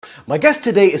My guest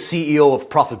today is CEO of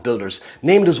Profit Builders,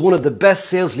 named as one of the best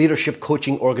sales leadership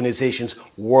coaching organizations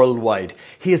worldwide.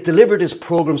 He has delivered his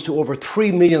programs to over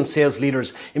 3 million sales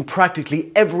leaders in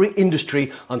practically every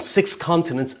industry on 6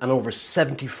 continents and over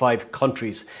 75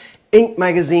 countries. Inc.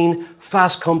 magazine,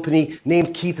 Fast Company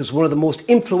named Keith as one of the most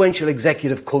influential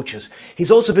executive coaches.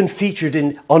 He's also been featured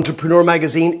in Entrepreneur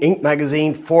magazine, Inc.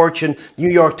 magazine, Fortune, New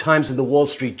York Times and the Wall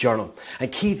Street Journal. And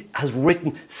Keith has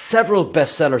written several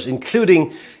bestsellers,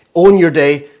 including Own Your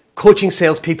Day, Coaching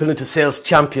Salespeople into Sales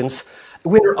Champions,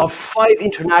 winner of 5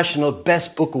 international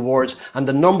Best Book Awards and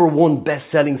the #1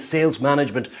 best-selling sales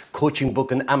management coaching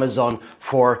book on Amazon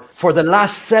for the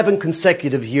last 7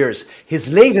 consecutive years.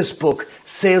 His latest book,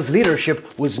 Sales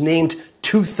Leadership, was named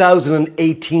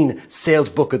 2018 Sales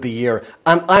Book of the Year.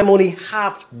 And I'm only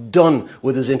half done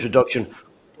with his introduction,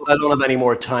 but I don't have any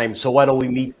more time. So why don't we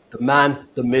meet the man,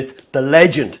 the myth, the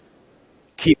legend,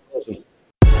 Keith Rosen.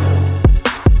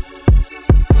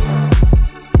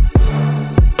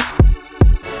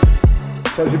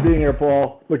 Pleasure being here,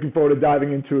 Paul. Looking forward to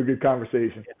diving into a good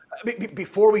conversation.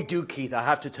 Before we do, Keith, I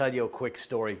have to tell you a quick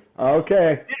story.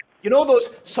 Okay. You know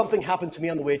something happened to me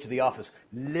on the way to the office.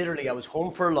 Literally, I was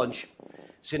home for lunch,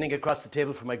 sitting across the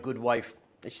table from my good wife.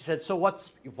 And she said, so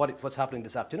what's happening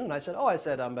this afternoon? I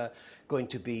said, I'm going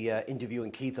to be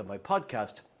interviewing Keith on my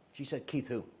podcast. She said, Keith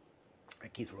who?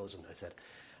 Keith Rosen, I said.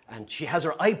 And she has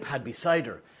her iPad beside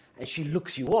her, and she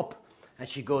looks you up. And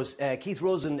she goes, Keith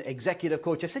Rosen, executive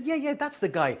coach. I said, yeah, that's the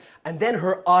guy. And then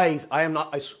her eyes,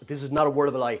 this is not a word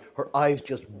of a lie, her eyes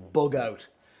just bug out.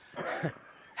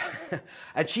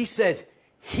 And she said,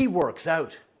 he works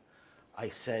out. I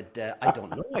said, I don't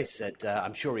know. I said,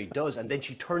 I'm sure he does. And then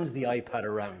she turns the iPad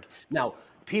around. Now,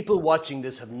 people watching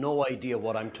this have no idea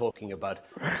what I'm talking about.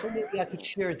 So maybe I could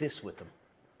share this with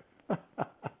them.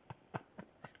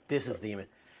 This is the image.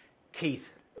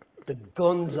 Keith, the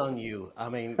gun's on you. I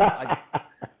mean,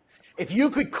 if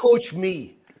you could coach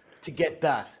me to get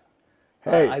that,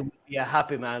 hey. I would be a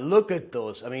happy man. Look at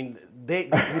those. I mean, you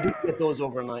didn't get those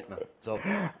overnight, man. So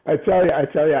I tell you,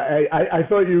 I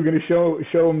thought you were going to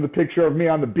show him the picture of me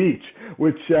on the beach,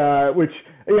 which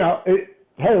you know.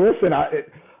 Hey, listen,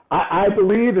 I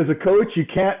believe as a coach, you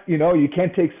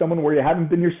can't take someone where you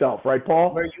haven't been yourself, right,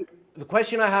 Paul? The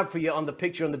question I have for you on the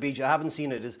picture on the beach, I haven't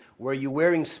seen it, is were you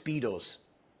wearing Speedos?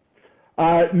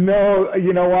 No,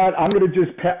 you know what? I'm going to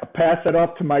just pass it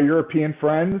up to my European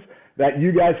friends that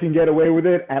you guys can get away with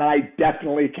it, and I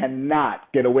definitely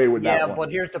cannot get away with that one. Yeah,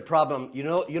 but here's the problem. You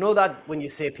know that when you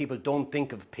say people don't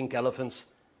think of pink elephants,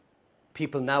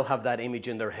 people now have that image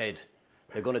in their head.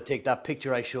 They're going to take that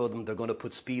picture I showed them, they're going to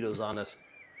put Speedos on it.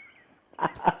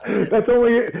 It's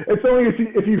only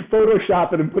if you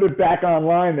Photoshop it and put it back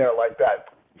online there like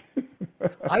that.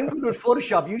 I'm good with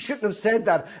Photoshop. You shouldn't have said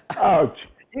that. Ouch.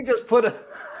 You just put a...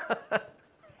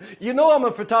 You know I'm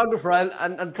a photographer and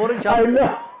Photoshop... I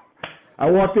know. I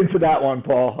walked into that one,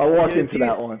 Paul. I walked into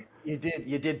that one. You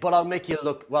did. But I'll make you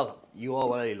look... Well, you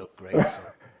already look great. So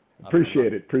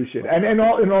Appreciate it. And in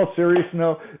all seriousness,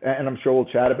 though, and I'm sure we'll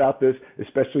chat about this,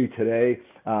 especially today,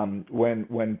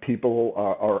 when people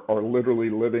are literally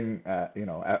living,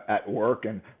 at work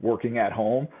and working at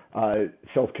home,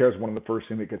 self-care is one of the first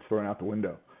things that gets thrown out the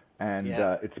window. And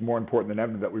it's more important than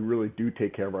ever that we really do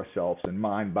take care of ourselves in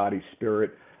mind, body,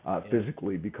 spirit,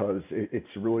 physically, because it's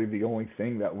really the only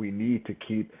thing that we need to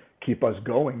keep us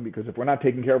going. Because if we're not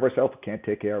taking care of ourselves, we can't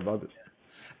take care of others.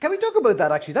 Can we talk about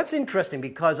that, actually? That's interesting,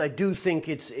 because I do think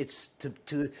it's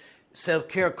to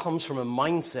self-care comes from a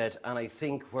mindset, and I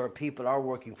think where people are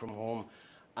working from home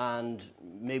and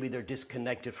maybe they're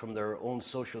disconnected from their own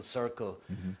social circle,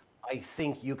 I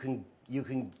think you can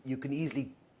easily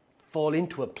fall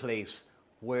into a place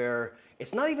where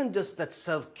it's not even just that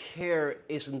self-care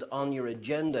isn't on your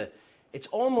agenda. It's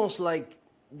almost like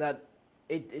that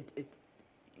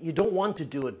you don't want to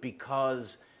do it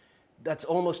because that's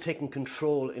almost taking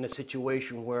control in a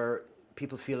situation where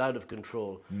people feel out of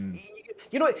control.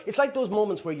 You know, it's like those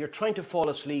moments where you're trying to fall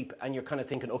asleep and you're kind of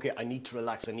thinking, okay, I need to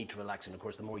relax. And of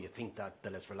course, the more you think that, the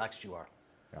less relaxed you are.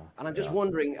 Yeah. And I'm just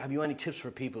wondering, have you any tips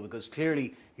for people? Because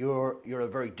clearly you're a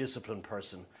very disciplined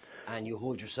person and you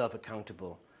hold yourself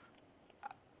accountable.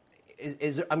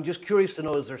 I'm just curious to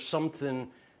know, is there something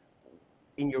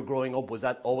in your growing up, was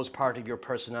that always part of your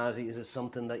personality? Is it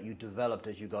something that you developed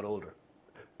as you got older?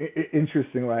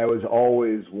 Interestingly, I was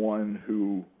always one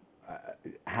who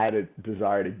had a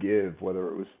desire to give, whether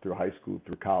it was through high school,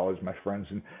 through college. My friends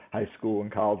in high school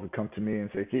and college would come to me and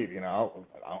say, Keith,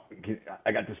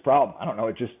 I got this problem. I don't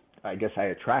know. I guess I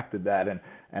attracted that, and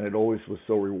it always was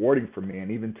so rewarding for me.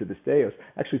 And even to this day, I was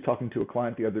actually talking to a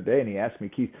client the other day, and he asked me,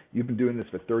 Keith, you've been doing this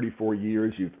for 34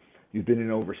 years. You've You've been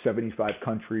in over 75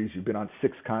 countries. You've been on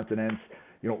 6 continents.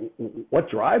 What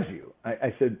drives you?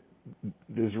 I said,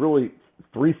 there's really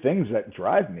 3 things that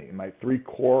drive me. My 3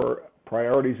 core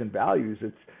priorities and values.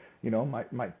 It's,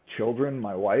 my children,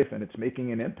 my wife, and it's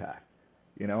making an impact.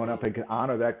 And if I can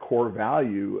honor that core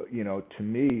value, to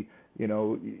me,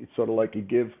 it's sort of like you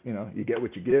give, you get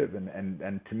what you give.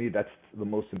 And to me, that's the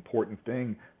most important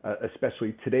thing,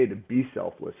 especially today, to be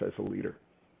selfless as a leader.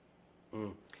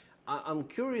 I'm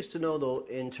curious to know, though,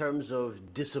 in terms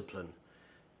of discipline,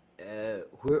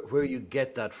 where you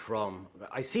get that from.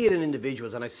 I see it in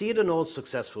individuals, and I see it in all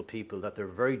successful people, that they're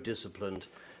very disciplined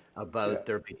about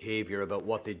their behavior, about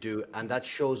what they do. And that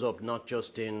shows up not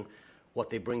just in what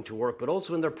they bring to work, but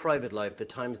also in their private life, the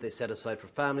times they set aside for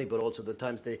family, but also the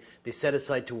times they set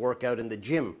aside to work out in the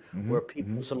gym, where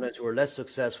people sometimes who are less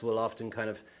successful often kind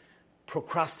of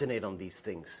procrastinate on these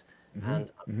things. And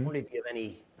I'm wondering if you have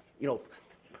any,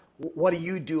 what do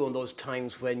you do on those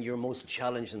times when you're most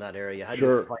challenged in that area? How do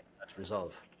you find that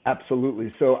resolve?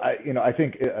 Absolutely. So I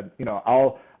think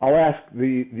I'll ask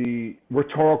the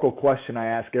rhetorical question I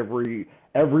ask every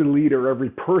leader, every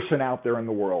person out there in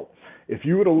the world. If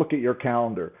you were to look at your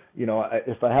calendar,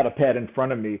 if I had a pad in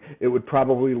front of me, it would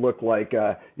probably look like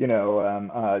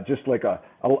just like a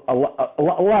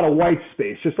lot of white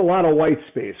space, just a lot of white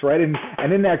space, right?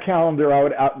 And in that calendar, I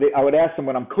would ask them,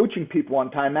 when I'm coaching people on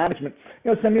time management,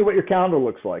 send me what your calendar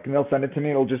looks like, and they'll send it to me.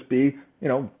 It'll just be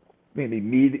maybe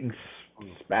meetings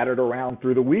spattered around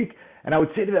through the week, and I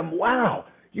would say to them, wow,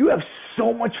 you have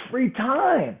so much free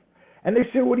time. And they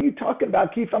say, what are you talking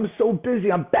about, Keith? I'm so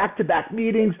busy. I'm back-to-back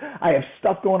meetings. I have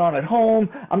stuff going on at home.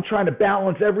 I'm trying to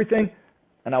balance everything.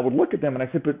 And I would look at them and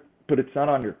I said, but it's not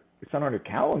on your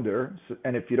calendar. So,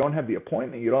 and if you don't have the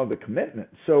appointment, you don't have the commitment.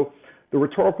 So the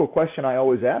rhetorical question I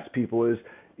always ask people is,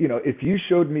 if you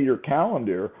showed me your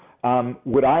calendar,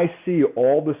 would I see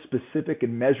all the specific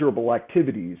and measurable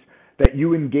activities that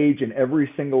you engage in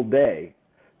every single day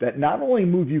that not only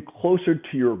move you closer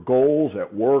to your goals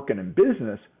at work and in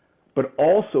business, but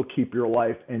also keep your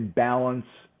life in balance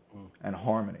and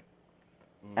harmony?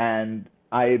 And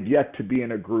I have yet to be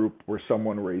in a group where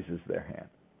someone raises their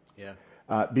hand.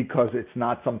 Because it's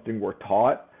not something we're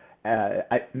taught.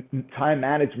 Time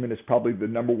management is probably the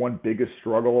number one biggest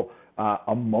struggle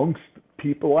amongst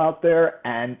people out there,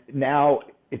 and now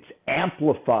it's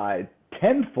amplified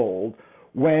tenfold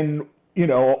when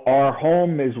our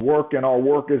home is work and our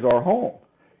work is our home.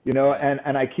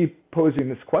 And I keep posing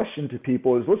this question to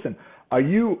people is, listen, are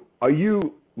you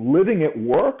living at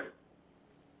work,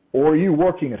 or are you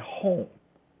working at home?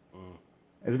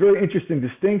 It's a very interesting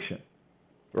distinction,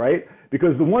 right?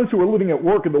 Because the ones who are living at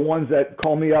work are the ones that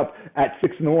call me up at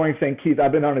 6 in the morning saying, Keith,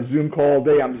 I've been on a Zoom call all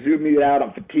day. I'm zooming it out.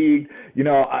 I'm fatigued.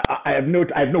 I have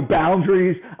no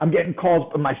boundaries. I'm getting calls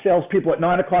from my salespeople at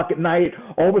 9 o'clock at night.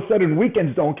 All of a sudden,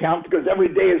 weekends don't count because every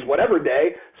day is whatever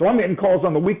day. So I'm getting calls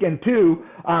on the weekend too.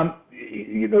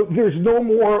 There's no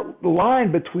more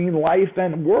line between life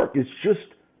and work. It's just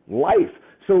life.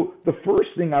 So the first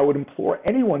thing I would implore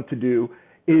anyone to do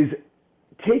is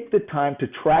take the time to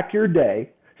track your day,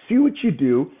 see what you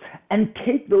do, and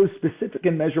take those specific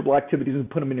and measurable activities and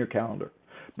put them in your calendar.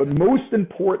 But most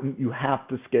important, you have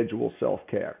to schedule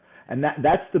self-care. And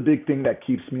that's the big thing that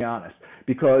keeps me honest.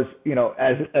 Because,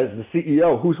 as the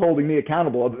CEO, who's holding me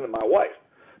accountable other than my wife?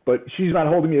 But she's not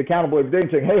holding me accountable every day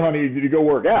and saying, hey, honey, did you go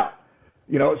work out?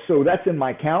 So that's in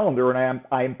my calendar, and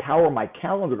I empower my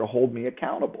calendar to hold me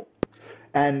accountable.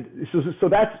 And so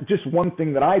that's just one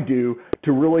thing that I do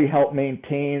to really help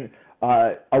maintain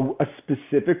a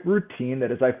specific routine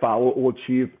that, as I follow it, will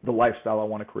achieve the lifestyle I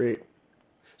want to create.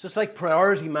 So it's like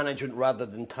priority management rather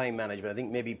than time management. I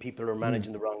think maybe people are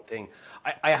managing the wrong thing.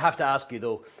 I have to ask you,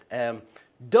 though,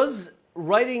 does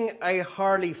riding a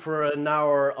Harley for an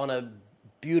hour on a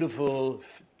beautiful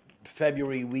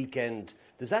February weekend,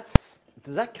 does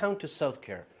that count as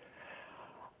self-care?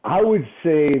 I would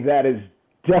say that is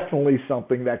definitely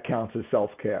something that counts as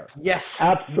self-care. Yes.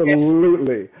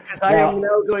 Absolutely. Because I am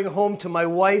now going home to my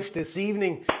wife this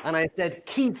evening, and I said,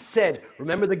 Keith said,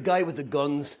 remember the guy with the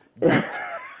guns?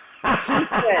 Keith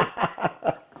said,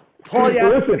 Paul, you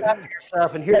have to look after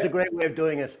yourself, and here's a great way of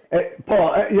doing it.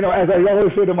 Paul, as I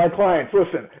always say to my clients,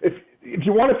 listen, if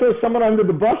you want to throw someone under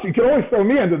the bus, you can always throw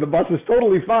me under the bus. It's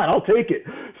totally fine. I'll take it.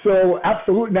 So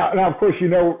absolutely. Now, of course,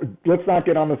 let's not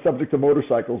get on the subject of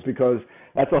motorcycles, because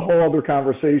that's a whole other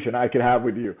conversation I could have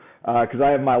with you, because I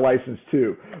have my license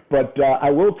too. But I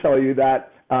will tell you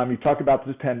that you talk about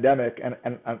this pandemic, and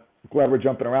I'm glad we're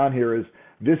jumping around here, is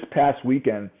this past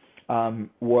weekend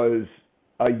was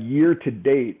a year to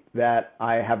date that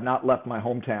I have not left my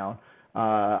hometown.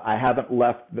 I haven't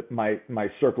left my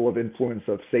circle of influence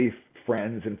of safe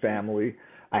friends and family.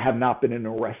 I have not been in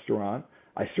a restaurant.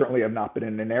 I certainly have not been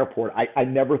in an airport. I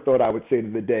never thought I would say to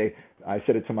the day, I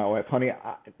said it to my wife, honey,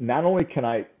 not only can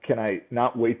I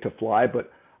not wait to fly,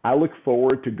 but I look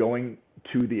forward to going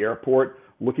to the airport,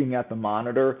 looking at the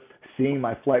monitor, seeing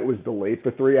my flight was delayed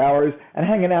for 3 hours, and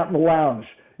hanging out in the lounge.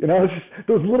 You know, it's just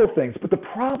those little things. But the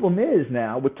problem is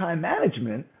now with time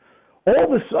management, all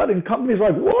of a sudden companies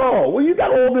are like, whoa, well, you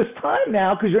got all this time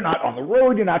now because you're not on the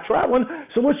road, you're not traveling,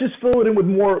 so let's just fill it in with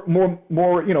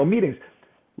more meetings.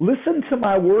 Listen to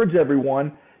my words,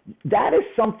 everyone. That is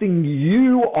something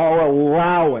you are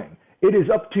allowing. It is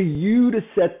up to you to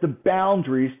set the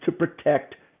boundaries to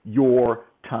protect your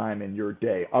time in your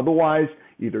day. Otherwise,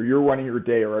 either you're running your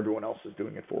day or everyone else is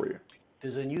doing it for you.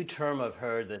 There's a new term I've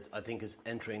heard that I think is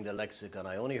entering the lexicon.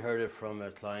 I only heard it from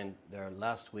a client there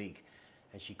last week,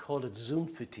 and she called it Zoom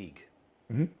fatigue.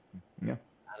 Mm-hmm. Yeah.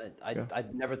 And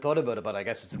I'd never thought about it, but I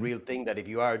guess it's a real thing that if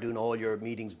you are doing all your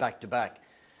meetings back to back,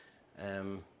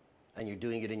 and you're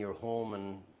doing it in your home,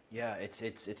 and yeah, it's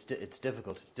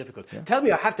difficult. It's difficult. Yeah. Tell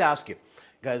me, I have to ask you,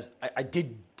 guys. I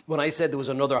did when I said there was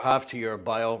another half to your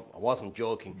bio. I wasn't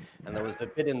joking, and there was the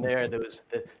bit in there. There was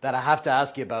that I have to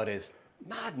ask you about is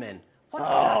Mad Men. What's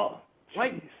that?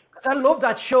 Right? I love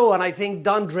that show, and I think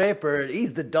Don Draper,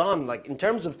 he's the Don. Like in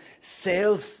terms of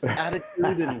sales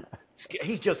attitude, and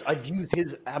he's just. I've used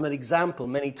him an example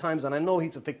many times, and I know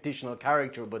he's a fictional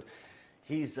character, but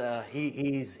he's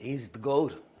the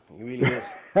GOAT. He really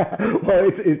is.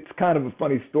 Well, it's kind of a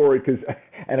funny story because,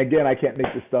 and again, I can't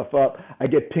make this stuff up. I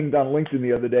get pinged on LinkedIn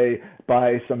the other day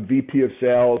by some VP of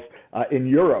sales in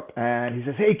Europe, and he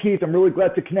says, "Hey Keith, I'm really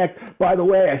glad to connect. By the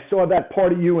way, I saw that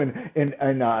part of you in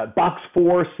box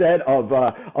 4 set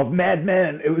of Mad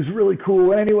Men. It was really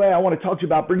cool. And anyway, I want to talk to you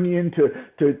about bringing you in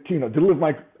to deliver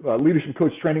my leadership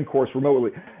coach training course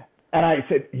remotely." And I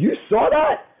said, "You saw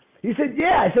that?" He said,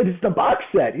 "Yeah." I said, "It's the box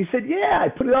set." He said, "Yeah." I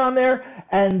put it on there,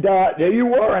 and there you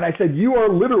were. And I said, "You are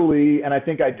literally," and I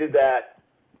think I did that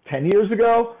 10 years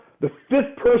ago, the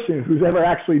 5th person who's ever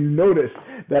actually noticed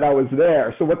that I was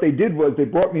there. So what they did was they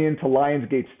brought me into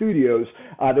Lionsgate Studios.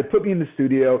 They put me in the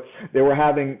studio.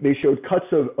 They showed cuts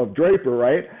of Draper,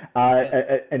 right?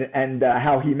 And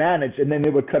how he managed. And then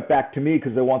they would cut back to me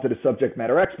because they wanted a subject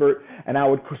matter expert. And I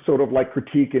would sort of like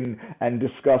critique and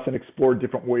discuss and explore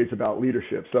different ways about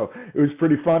leadership. So it was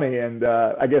pretty funny. And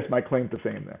I guess my claim to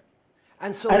fame there.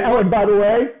 And by the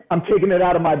way, I'm taking it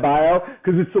out of my bio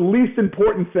because it's the least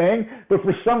important thing. But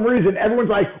for some reason, everyone's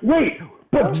like, wait,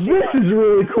 but this is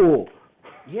really cool.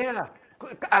 Yeah.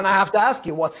 And I have to ask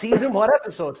you, what season, what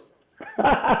episode?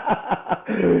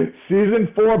 Season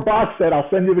 4 box set. I'll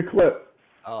send you the clip.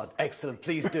 Oh, excellent.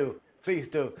 Please do. Please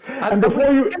do. And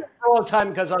before you... For all time,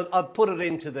 because I'll put it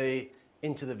into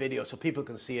the video so people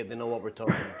can see it. They know what we're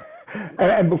talking about.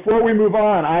 And before we move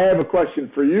on, I have a question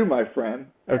for you, my friend.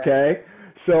 Okay?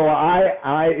 So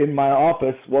I in my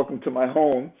office, welcome to my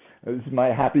home. This is my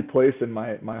happy place in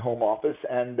my home office,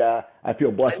 and I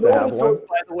feel blessed to have one.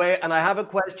 By the way, and I have a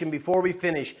question before we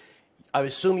finish. I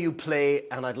assume you play,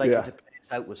 and I'd like you to play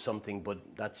this out with something, but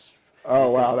that's... Oh,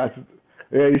 wow.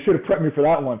 You should have prepped me for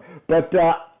that one. But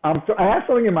I have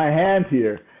something in my hand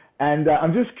here, and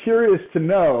I'm just curious to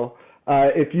know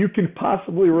if you can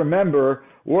possibly remember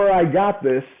where I got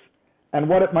this and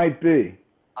what it might be.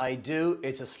 I do.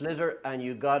 It's a Slitter, and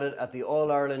you got it at the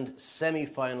All-Ireland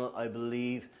semi-final, I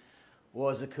believe.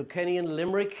 Was it Kilkenny and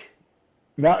Limerick?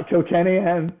 Not Kilkenny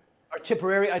and... Or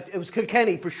Tipperary. It was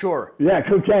Kilkenny for sure. Yeah,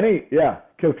 Kilkenny. Yeah,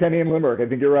 Kilkenny and Limerick. I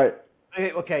think you're right.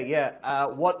 Okay, yeah.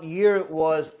 What year it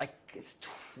was? I guess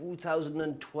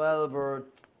 2012 or...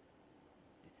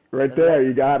 Right there,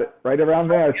 you got it. Right around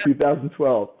there,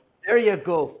 2012. There you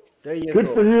go. There you go. Good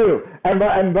for you.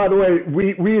 And by the way,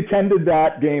 we attended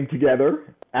that game together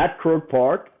at Croke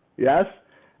Park. Yes.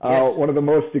 Yes. One of the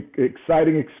most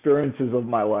exciting experiences of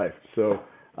my life. So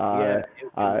it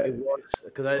was,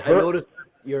 because I noticed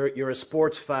you're a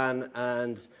sports fan,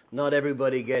 and not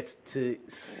everybody gets to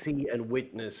see and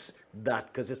witness that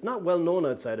because it's not well known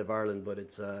outside of Ireland. But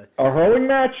it's a hurling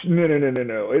match.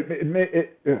 No.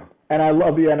 And I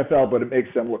love the NFL, but it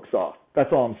makes them look soft.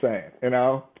 That's all I'm saying.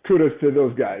 Kudos to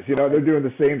those guys. They're doing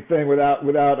the same thing without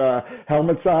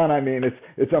helmets on. I mean,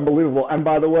 it's unbelievable. And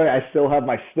by the way, I still have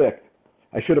my stick.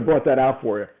 I should have brought that out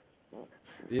for you.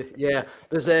 Yeah,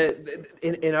 there's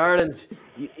in Ireland,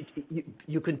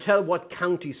 you can tell what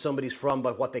county somebody's from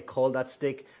by what they call that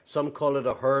stick. Some call it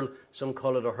a hurl, some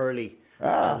call it a hurley.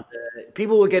 And,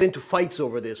 people will get into fights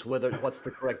over this, what's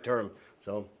the correct term.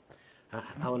 So,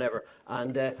 however,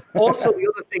 and also the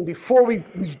other thing before we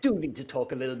do need to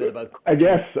talk a little bit about. I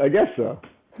guess so.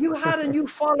 You had a new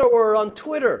follower on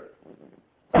Twitter.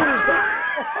 Who is that?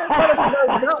 Tell us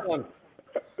about that one.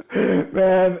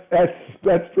 Man,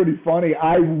 that's pretty funny.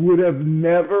 I would have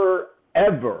never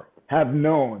ever have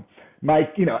known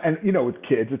with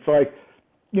kids, it's like,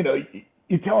 you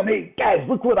tell them, hey guys,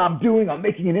 look what I'm doing. I'm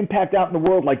making an impact out in the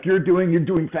world like you're doing. You're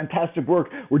doing fantastic work.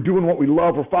 We're doing what we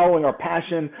love. We're following our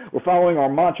passion. We're following our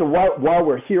mantra while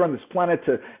we're here on this planet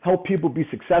to help people be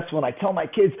successful. And I tell my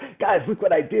kids, guys, look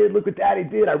what I did. Look what Daddy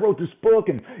did. I wrote this book,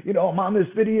 and I'm on this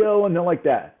video, and they're like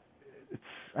that.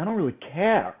 I don't really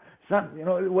care. It's not,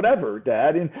 whatever,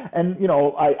 Dad. And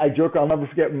I joke, I'll never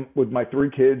forget with my three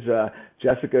kids.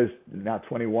 Jessica's now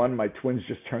 21. My twins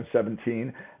just turned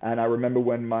 17. And I remember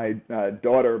when my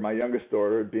daughter, my youngest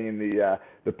daughter, being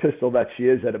the pistol that she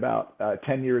is at about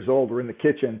 10 years old, we're in the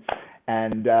kitchen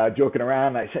and joking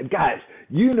around. And I said, guys,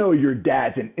 your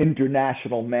dad's an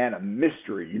international man of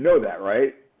mystery. You know that,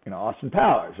 right? Austin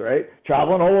Powers, right?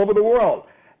 Traveling all over the world.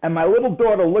 And my little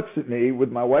daughter looks at me with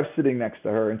my wife sitting next to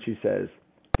her, and she says,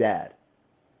 Dad,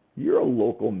 you're a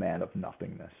local man of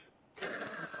nothingness.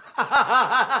 And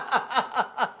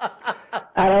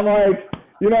I'm like,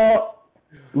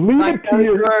 leave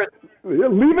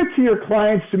it to your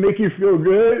clients to make you feel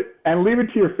good, and leave it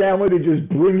to your family to just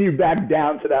bring you back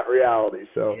down to that reality.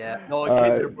 So yeah, no,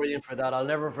 kids are brilliant for that. I'll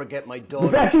never forget my daughter.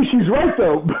 But actually, she's right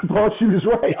though, Paul. She was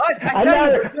right. I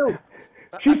tell you.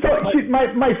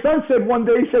 My son said one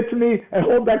day, he said to me, and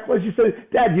hold that close, he said,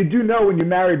 Dad, you do know when you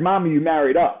married Mommy, you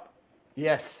married up.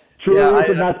 Yes. True,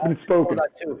 and that's been spoken.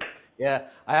 That too. Yeah,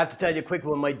 I have to tell you a quick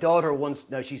one. My daughter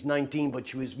now she's 19, but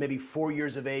she was maybe 4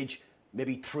 years of age,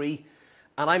 maybe 3.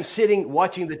 And I'm sitting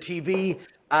watching the TV,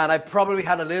 and I probably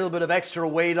had a little bit of extra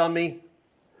weight on me,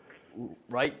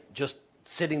 right? Just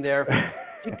sitting there.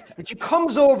 She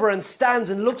comes over and stands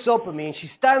and looks up at me, and she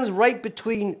stands right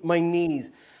between my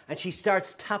knees. And she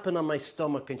starts tapping on my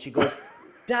stomach, and she goes,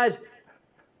 Dad,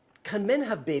 can men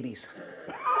have babies?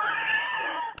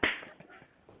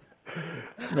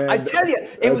 Man, I tell you,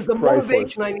 it was the priceless.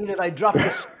 motivation I needed. I dropped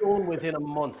a stone within a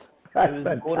month. That's it was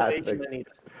fantastic. The motivation I needed.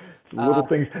 Little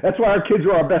things. That's why our kids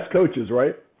are our best coaches,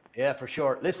 right? Yeah, for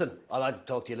sure. Listen, I'd like to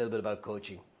talk to you a little bit about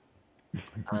coaching.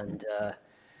 And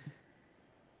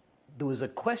there was a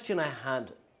question I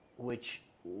had which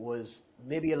was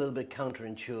maybe a little bit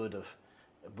counterintuitive,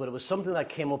 but it was something that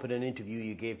came up in an interview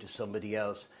you gave to somebody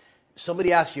else.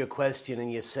 Somebody asked you a question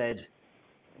and you said,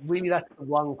 really, that's the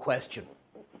wrong question.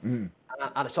 And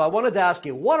so I wanted to ask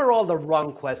you, what are all the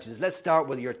wrong questions? Let's start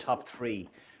with your top 3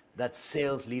 that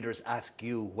sales leaders ask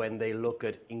you when they look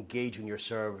at engaging your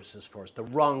services first, the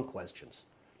wrong questions.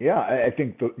 Yeah, I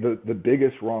think the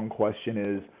biggest wrong question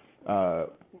is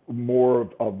more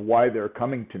of why they're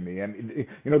coming to me. And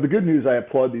the good news, I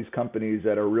applaud these companies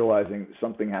that are realizing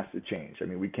something has to change. I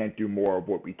mean, we can't do more of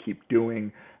what we keep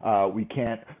doing. We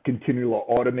can't continue to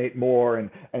automate more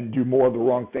and do more of the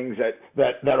wrong things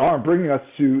that aren't bringing us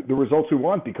to the results we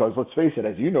want, because let's face it,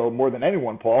 as you know more than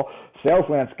anyone, Paul, sales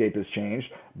landscape has changed,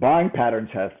 buying patterns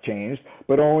have changed,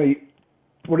 but only,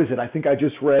 I think I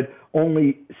just read,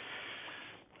 only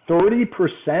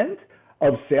 30%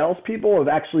 of salespeople have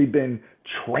actually been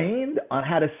trained on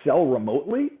how to sell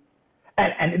remotely.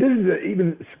 And this is an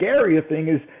even scarier thing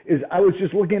is I was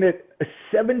just looking at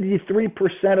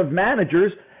 73% of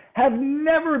managers have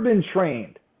never been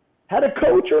trained how to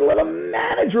coach or let them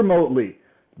manage remotely.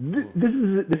 This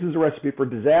is a recipe for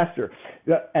disaster.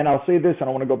 And I'll say this, and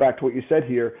I want to go back to what you said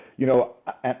here,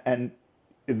 and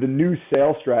the new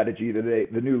sales strategy today,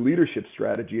 the new leadership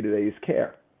strategy today is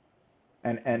care.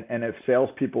 And if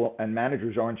salespeople and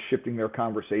managers aren't shifting their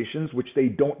conversations, which they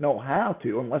don't know how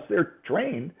to unless they're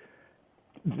trained,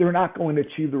 they're not going to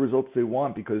achieve the results they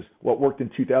want, because what worked in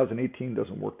 2018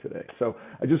 doesn't work today. So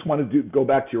I just wanted to go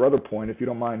back to your other point, if you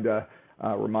don't mind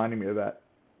reminding me of that.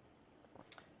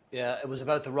 Yeah, it was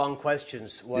about the wrong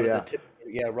questions. What are the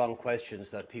typical, wrong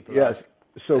questions that people ask?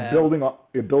 So building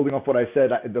off what I said,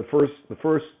 the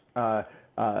first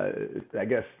I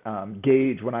guess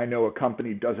gauge when I know a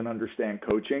company doesn't understand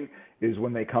coaching is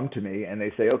when they come to me and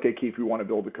they say, okay, Keith, we want to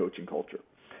build a coaching culture.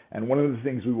 And one of the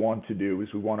things we want to do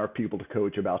is we want our people to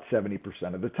coach about 70%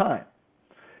 of the time.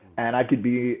 And I could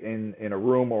be in a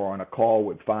room or on a call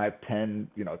with 5, 10,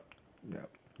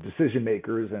 decision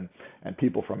makers and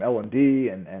people from L&D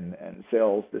and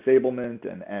sales disablement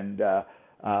and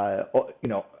I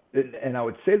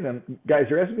would say to them, guys,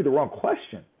 you're asking me the wrong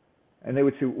question. And they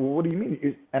would say, well, what do you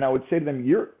mean? And I would say to them,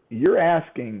 you're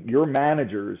asking your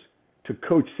managers to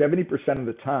coach 70% of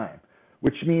the time,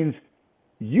 which means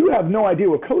you have no idea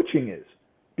what coaching is,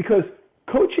 because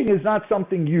coaching is not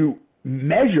something you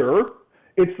measure.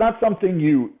 It's not something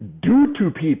you do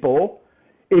to people.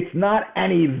 It's not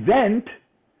an event.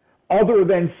 other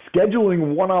than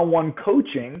scheduling one-on-one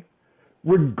coaching.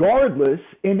 Regardless,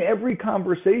 in every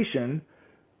conversation,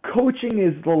 coaching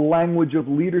is the language of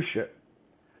leadership.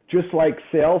 Just like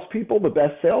salespeople, the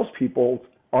best salespeople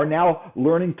are now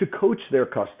learning to coach their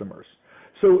customers.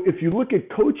 So if you look at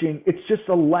coaching, it's just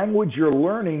a language you're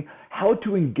learning how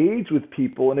to engage with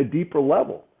people in a deeper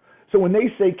level. So when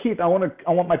they say, Keith, I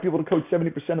want my people to coach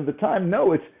 70% of the time,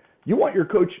 no, it's you want your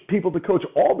people to coach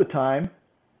all the time,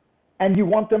 and you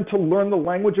want them to learn the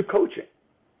language of coaching,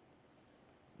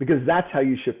 because that's how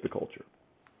you shift the culture.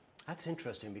 That's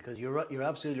interesting, because you're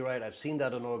absolutely right. I've seen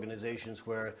that in organizations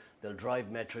where they'll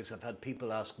drive metrics. I've had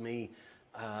people ask me,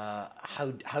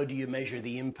 how do you measure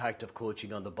the impact of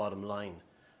coaching on the bottom line?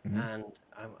 Mm-hmm. And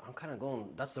I'm kind of going,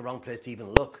 that's the wrong place to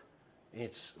even look.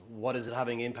 It's what is it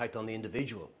having impact on the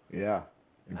individual? Yeah,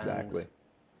 exactly.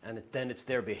 And then it's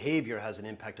their behavior has an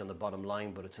impact on the bottom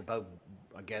line, but it's about,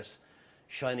 I guess,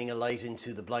 shining a light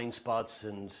into the blind spots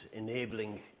and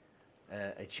enabling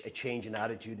a change in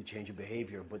attitude, a change in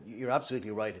behavior. But you're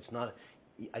absolutely right. It's not.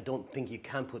 I don't think you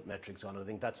can put metrics on it. I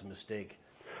think that's a mistake.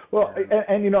 Well,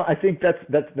 and I think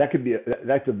that could be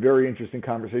that's a very interesting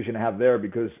conversation to have there,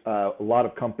 because a lot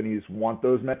of companies want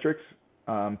those metrics.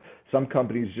 Some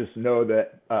companies just know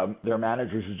that their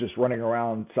managers are just running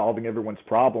around solving everyone's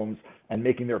problems and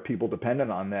making their people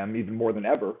dependent on them even more than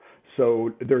ever.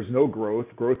 So there's no growth.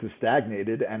 Growth is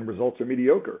stagnated, and results are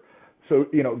mediocre. So,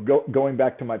 going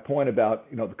back to my point about,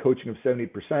 the coaching of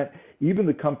 70%, even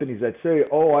the companies that say,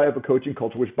 oh, I have a coaching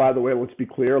culture, which, by the way, let's be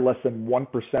clear, less than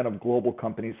 1% of global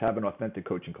companies have an authentic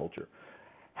coaching culture.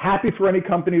 Happy for any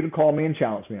company to call me and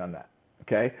challenge me on that,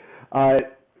 okay?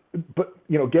 But,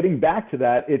 getting back to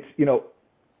that, it's,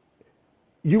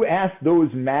 you ask those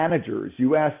managers,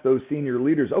 you ask those senior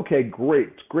leaders, okay, great.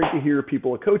 It's great to hear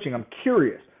people are coaching. I'm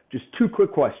curious. Just two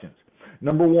quick questions.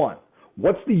 Number one,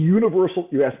 what's the universal,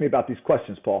 you asked me about these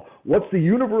questions, Paul, what's the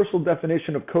universal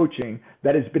definition of coaching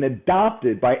that has been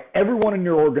adopted by everyone in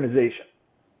your organization?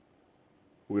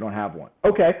 We don't have one.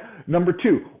 Okay. Number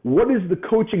two, what is the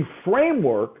coaching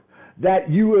framework that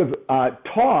you have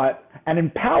taught and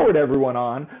empowered everyone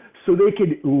on so they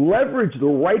could leverage the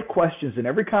right questions in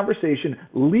every conversation,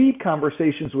 lead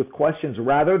conversations with questions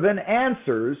rather than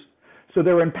answers, so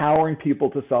they're empowering people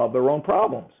to solve their own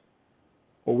problems?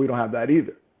 Well, we don't have that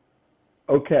either.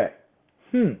 Okay.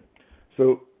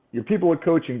 So your people are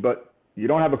coaching, but you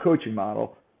don't have a coaching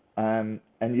model, and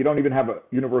you don't even have a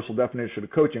universal definition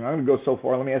of coaching. I'm going to go so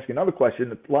far. Let me ask you another question.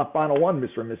 The final one,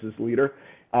 Mr. and Mrs. Leader.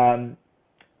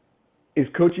 Is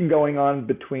coaching going on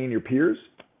between your peers?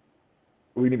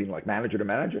 What do you mean, like manager to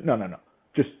manager? No.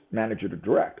 Just manager to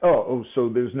direct. Oh, so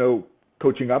there's no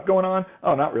coaching up going on?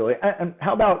 Oh, not really. And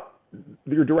how about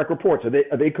your direct reports?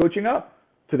 Are they coaching up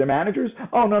to their managers?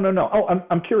 Oh, no. Oh,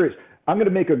 I'm curious. I'm going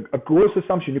to make a gross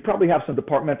assumption. You probably have some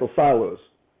departmental silos,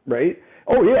 right?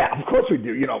 Oh yeah, of course we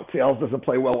do. Sales doesn't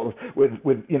play well with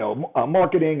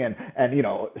marketing, and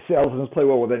sales doesn't play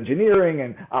well with engineering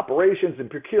and operations and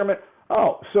procurement.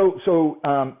 Oh, so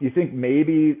you think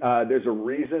maybe there's a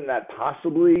reason that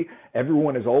possibly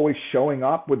everyone is always showing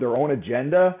up with their own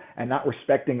agenda and not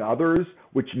respecting others,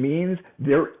 which means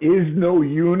there is no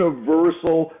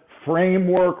universal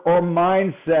framework or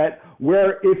mindset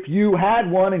where if you had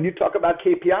one, and you talk about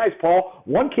KPIs, Paul,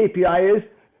 one KPI is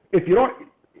if you don't,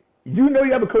 you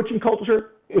have a coaching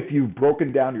culture if you've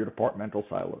broken down your departmental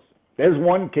silos. There's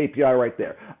one KPI right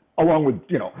there, along with,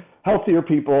 healthier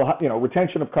people,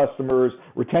 retention of customers,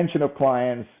 retention of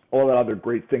clients, all that other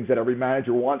great things that every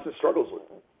manager wants and struggles with.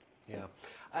 Yeah.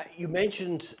 You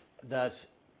mentioned that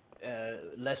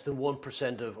less than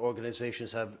 1% of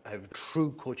organizations have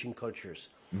true coaching cultures.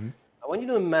 Mm-hmm. I want you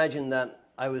to imagine that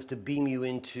I was to beam you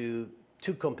into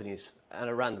two companies at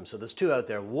a random. So there's two out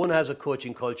there. One has a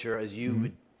coaching culture as you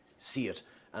would see it,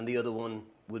 and the other one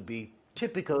would be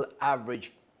typical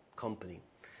average company.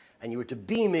 And you were to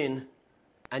beam in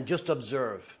and just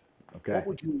observe. Okay. What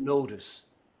would you notice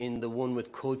in the one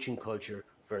with coaching culture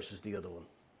versus the other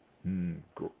one?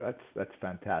 That's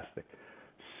fantastic.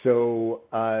 So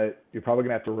you're probably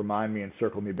gonna have to remind me and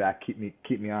circle me back, keep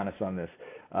me honest on this.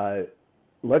 I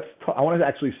want to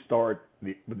actually start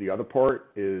with the other part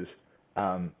is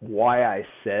why I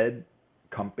said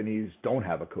companies don't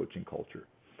have a coaching culture,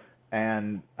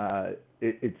 and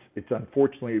it's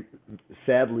unfortunately,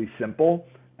 sadly simple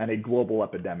and a global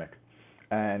epidemic.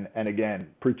 And again,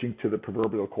 preaching to the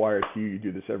proverbial choir, you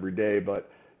do this every day,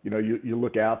 but you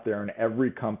look out there and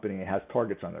every company has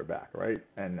targets on their back, right?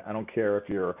 And I don't care if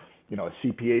you're, a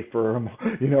CPA firm,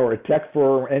 or a tech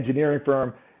firm, engineering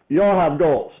firm, you all have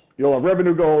goals. You all have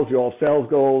revenue goals. You all have sales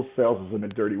goals. Sales isn't a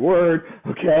dirty word,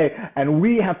 okay? And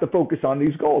we have to focus on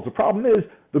these goals. The problem is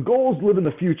the goals live in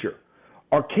the future.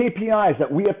 Our KPIs that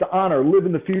we have to honor live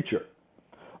in the future.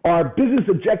 Our business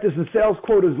objectives and sales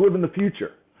quotas live in the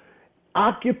future.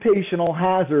 Occupational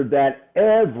hazard that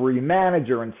every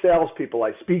manager and salespeople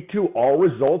I speak to are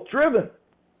result driven.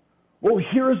 Well,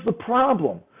 here's the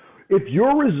problem. If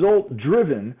you're result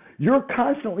driven, you're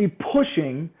constantly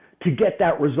pushing to get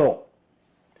that result.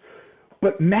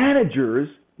 But managers,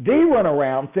 they run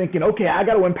around thinking, okay, I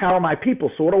got to empower my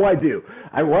people. So what do?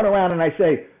 I run around and I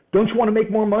say, don't you want to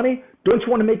make more money? Don't you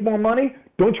want to make more money?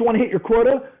 Don't you want to hit your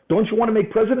quota? Don't you want to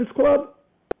make President's Club?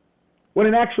 When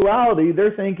in actuality,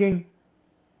 they're thinking,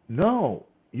 no,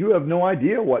 you have no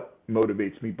idea what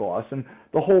motivates me, boss. And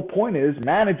the whole point is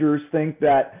managers think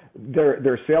that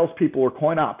their salespeople are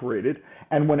coin operated.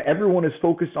 And when everyone is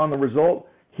focused on the result,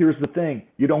 here's the thing.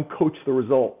 You don't coach the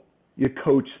result. You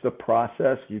coach the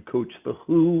process. You coach the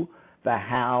who, the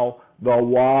how, the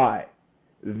why.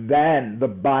 Then the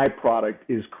byproduct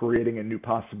is creating a new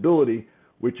possibility,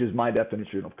 which is my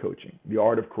definition of coaching, the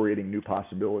art of creating new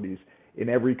possibilities in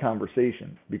every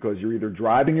conversation, because you're either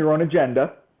driving your own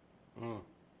agenda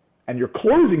and you're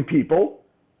closing people,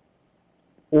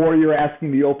 or you're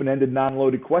asking the open-ended,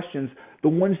 non-loaded questions. The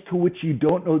ones to which you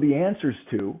don't know the answers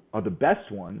to are the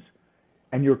best ones,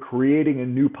 and you're creating a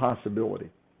new possibility.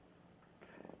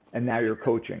 And now you're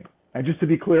coaching. And just to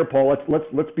be clear, Paul,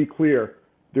 let's be clear.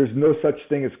 There's no such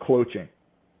thing as cloaching.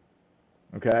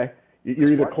 Okay?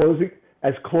 You're either closing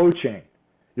as coaching.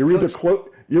 You're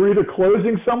either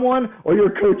closing someone or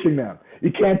you're coaching them.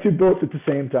 You can't do both at the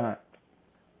same time.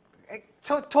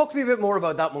 Talk to me a bit more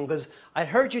about that one, because I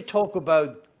heard you talk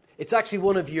about, it's actually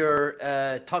one of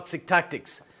your toxic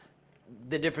tactics,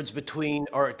 the difference between,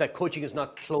 or that coaching is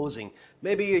not closing.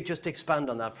 Maybe you just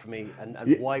expand on that for me, and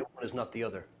why one is not the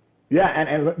other. Yeah,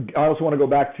 and I also want to go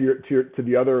back to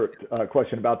the other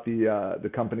question about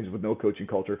the companies with no coaching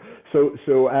culture. So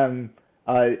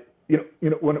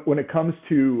when it comes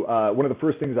to one of the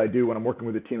first things I do when I'm working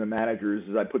with a team of managers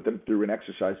is I put them through an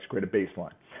exercise to create a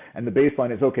baseline. And the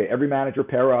baseline is, okay, every manager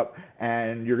pair up,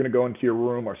 and you're going to go into your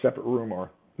room or separate room or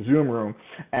Zoom room,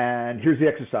 and here's the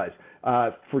exercise.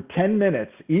 For 10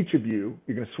 minutes, each of you,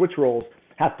 you're going to switch roles,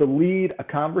 have to lead a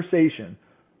conversation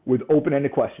with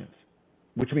open-ended questions,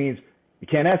 which means you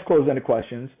can't ask closed-ended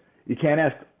questions, you can't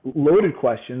ask loaded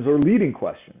questions or leading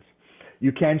questions.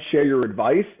 You can't share your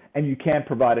advice, and you can't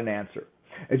provide an answer.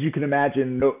 As you can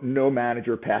imagine, no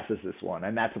manager passes this one.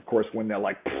 And that's, of course, when they're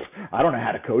like, I don't know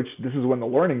how to coach. This is when the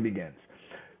learning begins.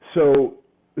 So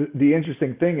the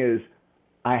interesting thing is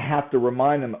I have to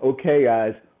remind them, okay,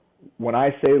 guys, when I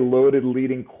say loaded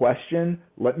leading question,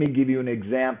 let me give you an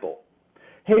example.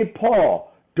 Hey,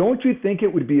 Paul, don't you think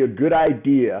it would be a good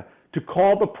idea to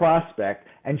call the prospect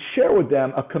and share with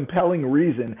them a compelling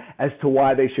reason as to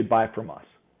why they should buy from us?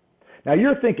 Now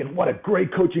you're thinking, what a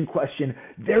great coaching question.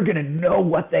 They're going to know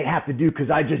what they have to do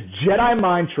because I just Jedi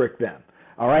mind tricked them.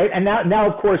 All right. And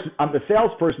now, of course, I'm the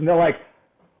salesperson. They're like,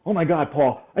 oh my God,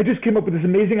 Paul, I just came up with this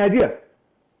amazing idea.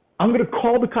 I'm going to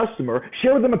call the customer,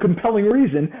 share with them a compelling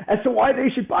reason as to why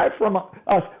they should buy from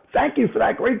us. Thank you for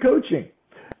that great coaching.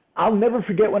 I'll never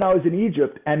forget when I was in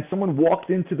Egypt and someone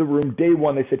walked into the room day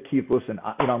one. They said, Keith, listen,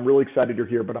 I'm really excited you're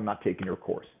here, but I'm not taking your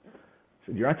course. I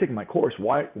said, you're not taking my course?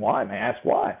 Why? And I asked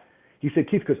why. He said,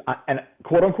 Keith, because, and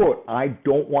quote unquote, I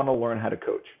don't want to learn how to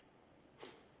coach.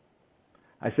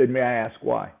 I said, may I ask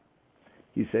why?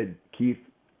 He said, Keith,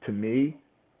 to me,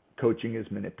 coaching is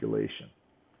manipulation.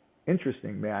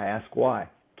 Interesting. May I ask why?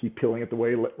 Keep peeling it the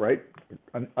way, right?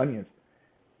 Onions.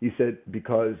 He said,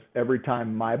 because every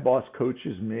time my boss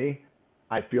coaches me,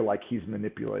 I feel like he's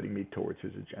manipulating me towards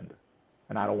his agenda.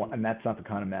 And I don't want, and that's not the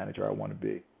kind of manager I want to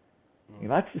be. You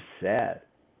know, that's just sad.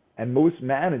 And most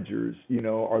managers,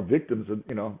 are victims of,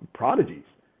 prodigies.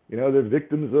 They're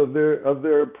victims of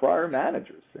their prior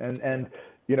managers. And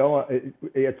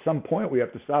at some point we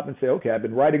have to stop and say, okay, I've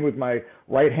been writing with my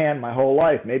right hand my whole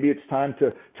life. Maybe it's time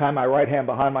to tie my right hand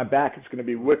behind my back. It's going to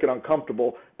be wicked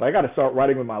uncomfortable, but I got to start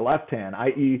writing with my left hand,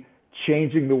 i.e.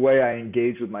 changing the way I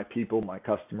engage with my people, my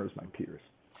customers, my peers.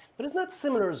 But isn't that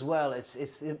similar as well?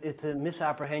 It's a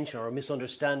misapprehension or a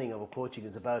misunderstanding of what coaching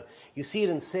is about. You see it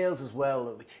in sales as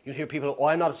well. You hear people, oh,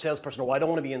 I'm not a salesperson, oh, I don't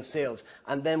want to be in sales.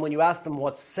 And then when you ask them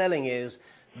what selling is,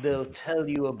 they'll tell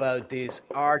you about this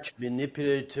arch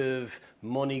manipulative,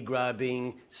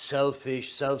 money-grabbing,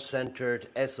 selfish, self-centered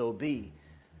SOB.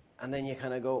 And then you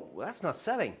kind of go, well, that's not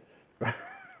selling.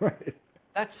 Right.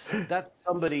 That's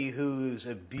somebody who's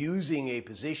abusing a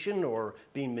position or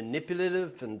being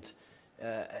manipulative, and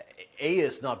A,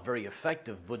 is not very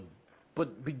effective, but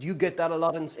but you get that a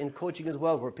lot in coaching as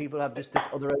well, where people have just this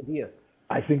other idea.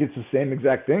 I think it's the same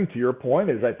exact thing. To your point,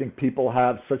 is I think people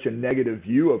have such a negative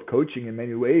view of coaching in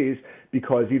many ways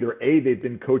because either A, they've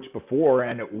been coached before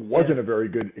and it wasn't a very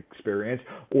good experience,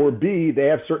 or B, they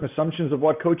have certain assumptions of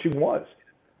what coaching was.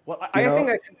 Well, I think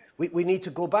we need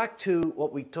to go back to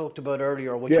what we talked about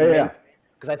earlier, what you meant,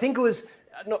 because I think it was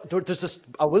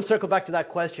I will circle back to that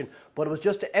question, but it was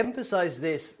just to emphasize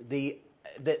this: the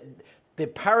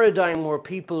paradigm where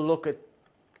people look at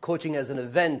coaching as an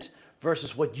event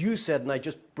versus what you said, and I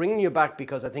just bring you back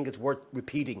because I think it's worth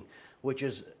repeating, which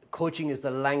is coaching is the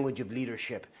language of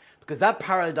leadership, because that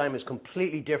paradigm is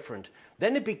completely different.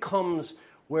 Then it becomes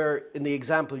where, in the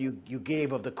example you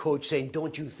gave of the coach saying,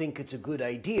 don't you think it's a good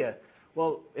idea?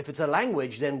 Well, if it's a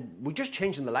language, then we're just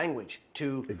changing the language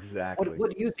to exactly.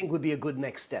 What do you think would be a good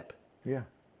next step? Yeah.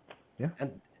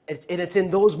 And it's in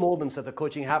those moments that the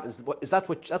coaching happens. That's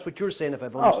what you're saying, if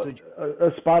I've understood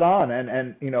you. Spot on.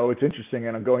 And it's interesting.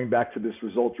 And I'm going back to this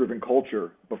result-driven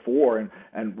culture before,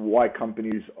 and why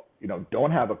companies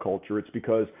don't have a culture. It's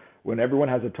because when everyone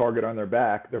has a target on their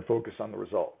back, they're focused on the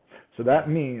result. So that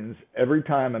means every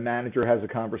time a manager has a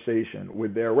conversation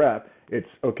with their rep, it's,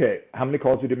 okay, how many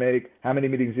calls did you make? How many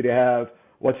meetings did you have?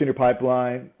 What's in your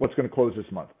pipeline? What's going to close this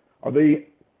month? Are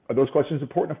those questions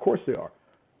important? Of course they are.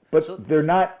 But they're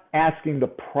not asking the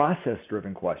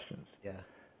process-driven questions. Yeah.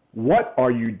 What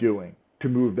are you doing to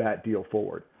move that deal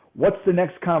forward? What's the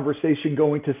next conversation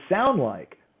going to sound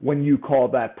like when you call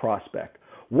that prospect?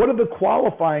 What are the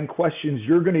qualifying questions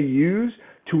you're going to use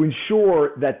to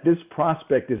ensure that this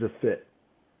prospect is a fit?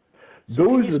 So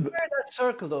can you square that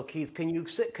circle, though, Keith? Can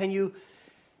you,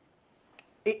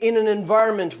 in an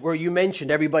environment where you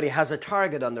mentioned everybody has a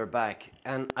target on their back,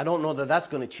 and I don't know that that's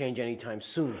going to change anytime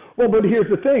soon. Well, but here's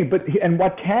the thing. And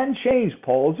what can change,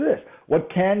 Paul, is this. What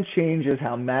can change is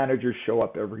how managers show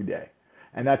up every day.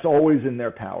 And that's always in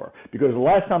their power. Because the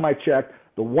last time I checked,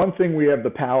 the one thing we have the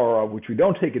power of, which we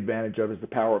don't take advantage of, is the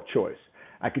power of choice.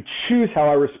 I could choose how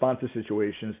I respond to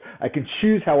situations. I can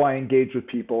choose how I engage with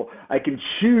people. I can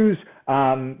choose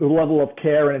the level of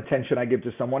care and attention I give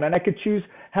to someone, and I could choose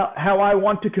how I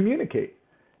want to communicate.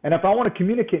 And if I want to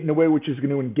communicate in a way which is going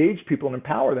to engage people and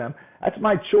empower them, that's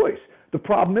my choice. The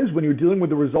problem is when you're dealing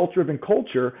with a result-driven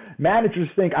culture, managers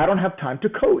think, I don't have time to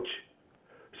coach,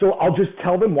 so I'll just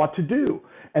tell them what to do.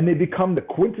 And they become the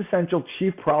quintessential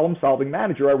chief problem-solving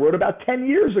manager I wrote about 10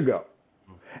 years ago.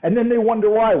 And then they wonder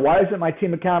why. Why isn't my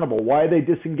team accountable? Why are they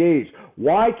disengaged?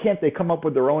 Why can't they come up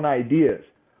with their own ideas?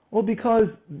 Well, because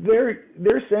they're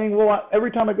saying, well,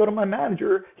 every time I go to my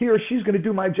manager, he or she's going to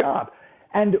do my job.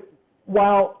 And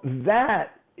while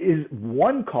that is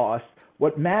one cost,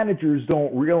 what managers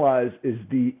don't realize is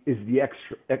the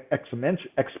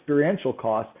experiential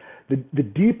cost, the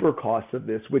deeper cost of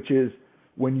this, which is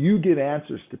when you give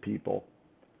answers to people,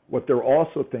 what they're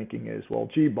also thinking is, well,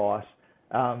 gee, boss,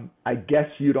 I guess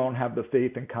you don't have the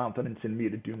faith and confidence in me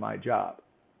to do my job.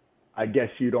 I guess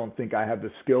you don't think I have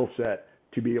the skill set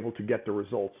to be able to get the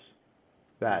results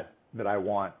that I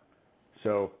want.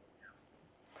 So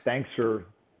thanks for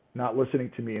not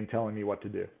listening to me and telling me what to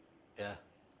do. Yeah.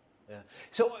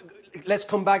 So let's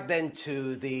come back then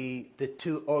to the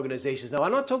two organizations. Now,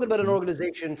 I'm not talking about an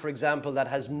organization, for example, that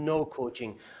has no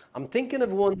coaching. I'm thinking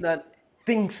of one that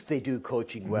thinks they do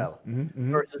coaching well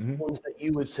versus ones that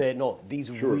you would say, no, these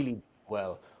really do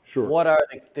well. Sure. What are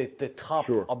the top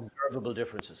observable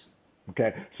differences?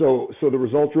 Okay, so the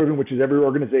results-driven, which is every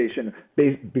organization,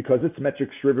 because it's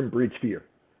metrics-driven, breeds fear.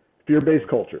 Fear-based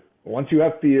culture. Once you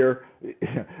have fear,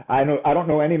 I don't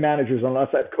know any managers,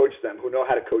 unless I've coached them, who know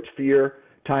how to coach fear,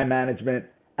 time management,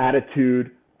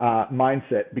 attitude,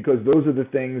 mindset, because those are the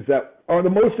things that are the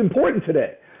most important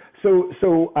today. So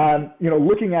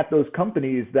looking at those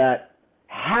companies that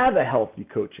have a healthy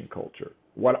coaching culture,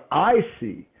 what I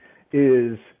see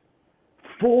is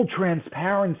full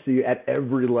transparency at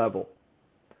every level.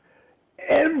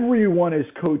 Everyone is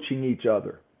coaching each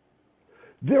other.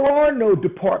 There are no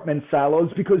department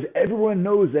silos because everyone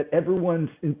knows that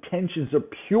everyone's intentions are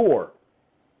pure.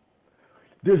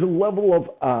 There's a level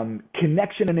of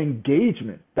connection and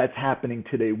engagement that's happening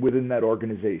today within that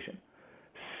organization.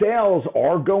 Sales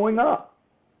are going up.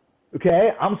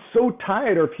 Okay? I'm so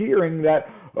tired of hearing that,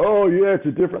 oh yeah, it's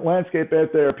a different landscape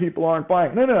out there, people aren't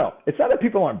buying. No. It's not that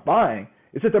people aren't buying,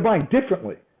 it's that they're buying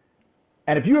differently.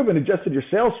 And if you haven't adjusted your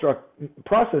sales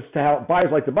process to how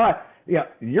buyers like to buy,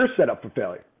 you're set up for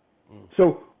failure.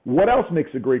 So what else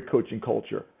makes a great coaching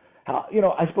culture?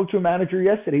 I spoke to a manager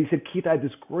yesterday. He said, Keith, I had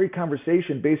this great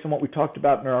conversation based on what we talked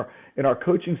about in our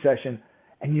coaching session.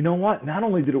 And you know what? Not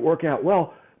only did it work out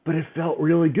well, but it felt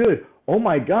really good. Oh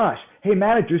my gosh. Hey,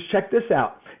 managers, check this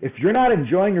out. If you're not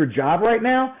enjoying your job right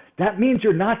now, that means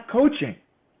you're not coaching.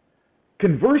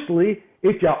 Conversely,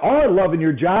 if you are loving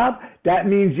your job, that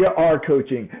means you are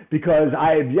coaching, because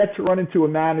I have yet to run into a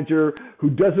manager who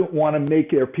doesn't want to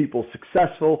make their people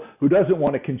successful, who doesn't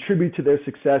want to contribute to their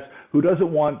success, who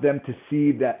doesn't want them to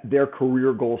see that their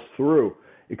career goes through,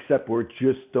 except we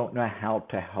just don't know how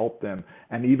to help them.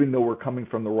 And even though we're coming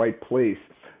from the right place,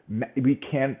 we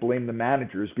can't blame the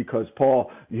managers, because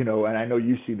Paul, and I know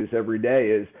you see this every day,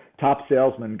 is top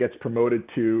salesman gets promoted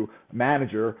to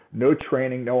manager, no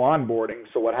training, no onboarding.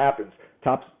 So what happens?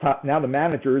 Now the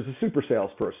manager is a super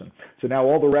salesperson. So now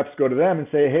all the reps go to them and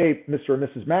say, hey, Mr. or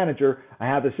Mrs. Manager, I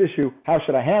have this issue. How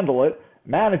should I handle it?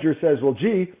 Manager says, well,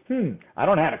 I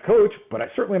don't know how to coach, but I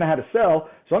certainly know how to sell.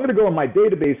 So I'm going to go in my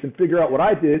database and figure out what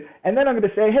I did. And then I'm going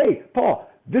to say, hey, Paul,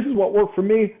 this is what worked for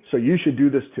me, so you should do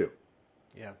this too.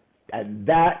 Yeah. And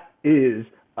that's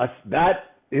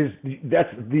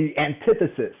the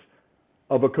antithesis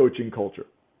of a coaching culture.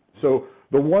 So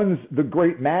the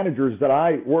great managers that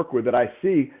I work with, that I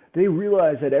see, they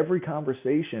realize that every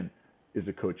conversation is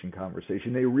a coaching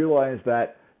conversation. They realize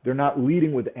that they're not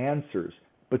leading with answers,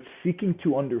 but seeking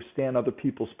to understand other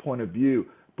people's point of view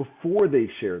before they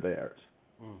share theirs.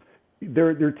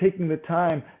 They're taking the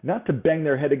time not to bang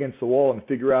their head against the wall and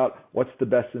figure out what's the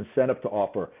best incentive to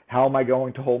offer. How am I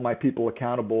going to hold my people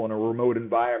accountable in a remote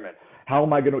environment? How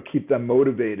am I going to keep them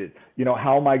motivated?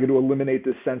 How am I going to eliminate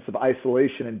this sense of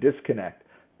isolation and disconnect?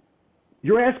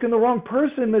 You're asking the wrong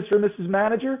person, Mr. and Mrs.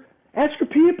 Manager. Ask your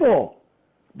people.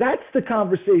 That's the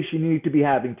conversation you need to be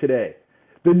having today.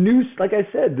 Like I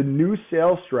said, the new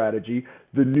sales strategy,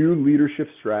 the new leadership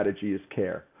strategy is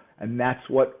care. And that's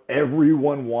what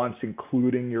everyone wants,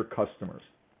 including your customers.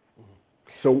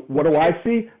 So what do I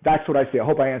see? That's what I see. I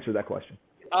hope I answered that question.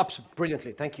 Absolutely,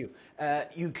 brilliantly, thank you.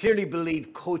 You clearly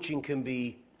believe coaching can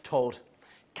be taught.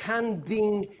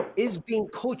 Is being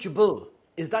coachable,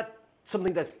 is that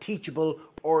something that's teachable,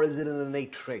 or is it an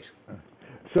innate trait?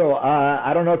 So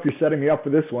I don't know if you're setting me up for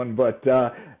this one, but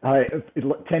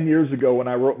 10 years ago when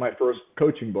I wrote my first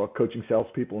coaching book, Coaching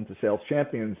Salespeople into Sales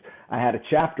Champions, I had a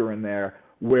chapter in there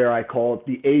where I call it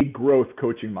the A growth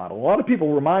coaching model. A lot of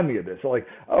people remind me of this. They're like,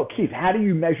 oh, Keith, how do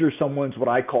you measure someone's what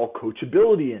I call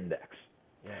coachability index?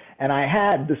 Yeah. And I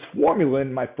had this formula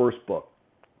in my first book.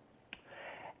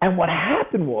 And what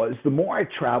happened was, the more I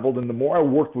traveled and the more I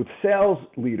worked with sales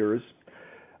leaders,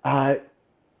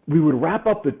 we would wrap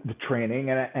up the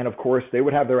training, and of course, they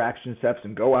would have their action steps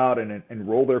and go out and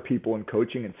enroll their people in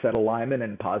coaching and set alignment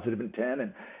and positive intent,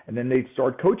 and then they'd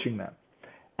start coaching them.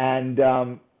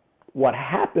 And what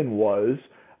happened was,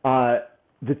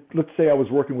 let's say I was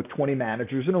working with 20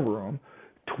 managers in a room.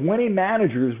 20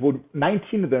 managers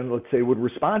 19 of them, let's say, would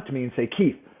respond to me and say,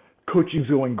 Keith, coaching's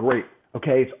going great.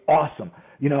 Okay, it's awesome.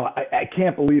 I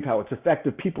can't believe how it's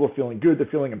effective. People are feeling good. They're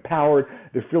feeling empowered.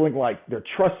 They're feeling like they're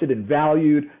trusted and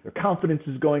valued. Their confidence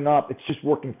is going up. It's just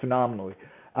working phenomenally.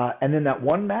 And then that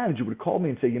one manager would call me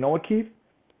and say, you know what, Keith?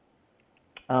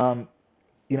 I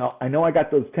know I got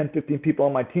those 10, 15 people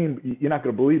on my team. You're not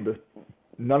going to believe this.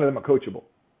 None of them are coachable.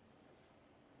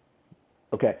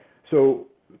 Okay, so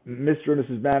Mr. and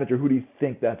Mrs. Manager, who do you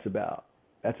think that's about?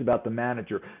 That's about the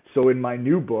manager. So in my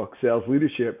new book, Sales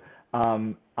Leadership,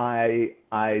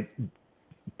 I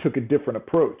took a different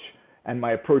approach, and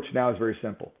my approach now is very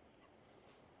simple.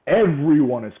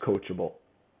 Everyone is coachable.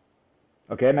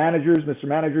 Okay, managers, Mr.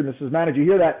 Manager, Mrs. Manager, you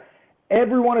hear that?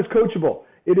 Everyone is coachable.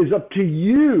 It is up to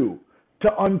you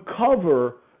to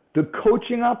uncover the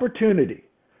coaching opportunity.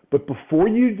 But before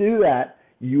you do that,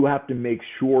 you have to make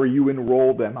sure you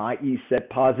enroll them, i.e. set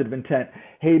positive intent.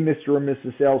 Hey, Mr. or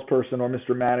Mrs. Salesperson or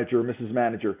Mr. Manager or Mrs.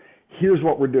 Manager, here's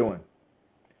what we're doing.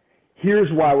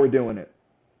 Here's why we're doing it.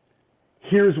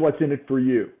 Here's what's in it for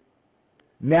you.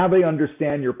 Now they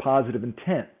understand your positive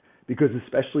intent, because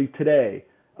especially today,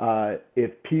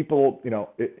 if people,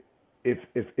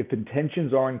 if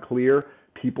intentions aren't clear,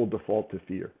 people default to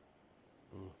fear.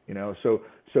 So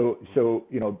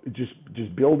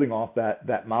just building off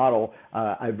that model,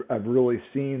 I've really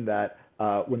seen that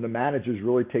when the managers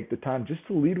really take the time just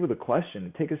to lead with a question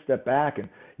and take a step back, and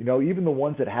even the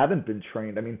ones that haven't been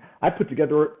trained. I mean, I put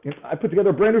together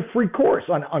a brand new free course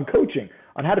on coaching,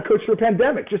 on how to coach through a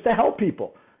pandemic, just to help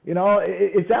people.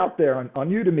 It's out there on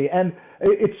Udemy, and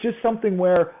it's just something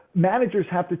where managers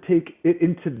have to take it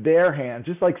into their hands,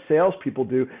 just like salespeople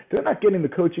do. They're not getting the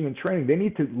coaching and training. They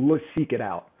need to seek it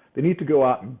out. They need to go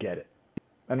out and get it.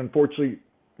 And unfortunately,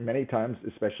 many times,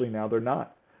 especially now, they're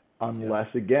not.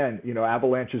 Unless, again,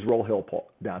 avalanches roll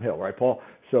downhill, right, Paul?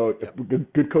 So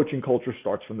good coaching culture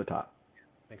starts from the top.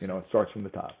 It starts from the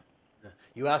top.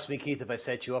 You asked me, Keith, if I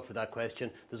set you up for that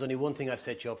question. There's only one thing I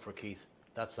set you up for, Keith.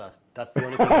 That's the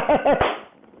only thing.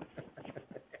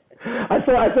 I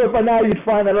thought by now you'd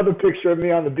find that other picture of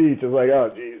me on the beach. I was like,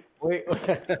 oh, geez.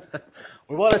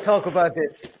 We want to talk about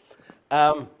this.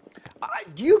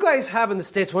 Do you guys have in the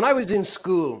States, when I was in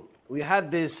school, we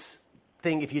had this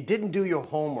thing, if you didn't do your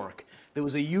homework, there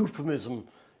was a euphemism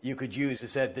you could use that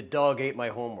said, the dog ate my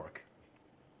homework.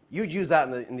 You'd use that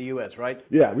in the US, right?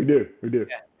 Yeah, we do.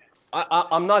 Yeah.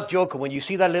 I'm not joking. When you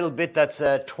see that little bit that's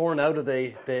torn out of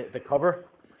the cover,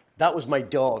 that was my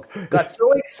dog. Got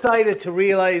so excited to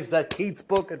realize that Keith's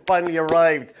book had finally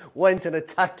arrived, went and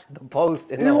attacked the post.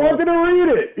 You wanted to read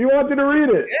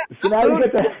it. Yeah, so now you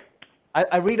get that.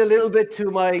 I read a little bit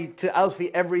to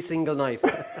Alfie every single night.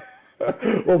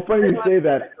 Well, funny you say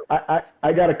that.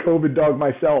 I got a COVID dog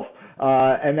myself,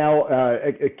 and now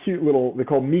a cute little, they're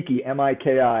called Miki,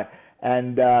 M-I-K-I,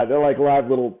 and they're like live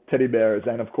little teddy bears.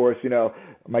 And of course,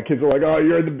 my kids are like, oh,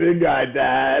 you're the big guy,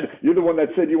 Dad. You're the one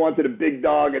that said you wanted a big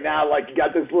dog, and now like you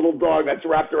got this little dog that's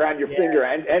wrapped around your finger,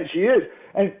 and she is.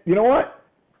 And you know what?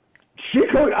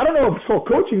 I don't know if it's called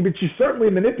coaching, but she certainly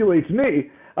manipulates me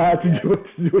to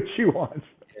do what she wants.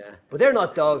 Yeah, but they're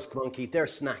not dogs, come on, Keith. They're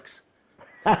snacks.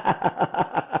 Well,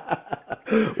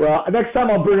 next time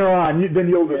I'll bring her on. Then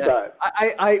you'll decide.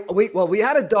 We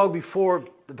had a dog before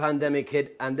the pandemic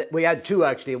hit, and we had two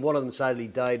actually, and one of them sadly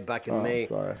died back in May.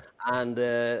 Sorry. And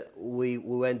we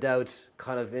went out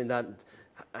kind of in that.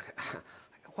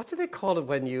 What do they call it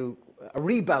when a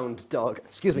rebound dog?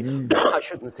 Excuse me, I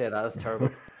shouldn't say that. That's terrible.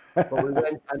 But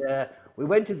we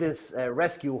went to this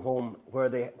rescue home where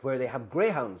they have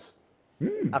greyhounds.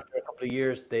 After a couple of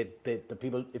years, the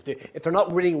people, if they're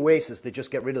not winning races, they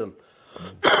just get rid of them.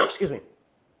 Excuse me.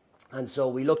 And so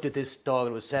we looked at this dog,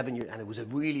 and it was 7 years, and it was a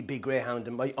really big greyhound.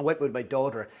 And I went with my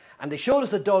daughter, and they showed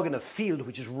us the dog in a field,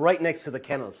 which is right next to the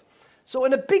kennels. So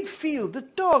in a big field, the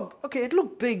dog, okay, it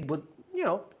looked big, but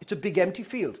it's a big empty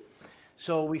field.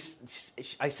 So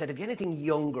I said, have you anything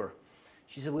younger?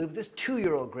 She said, we have this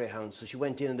 2-year-old greyhound. So she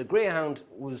went in, and the greyhound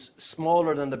was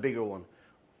smaller than the bigger one,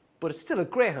 but it's still a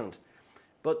greyhound.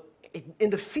 But in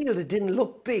the field, it didn't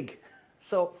look big.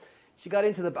 So she got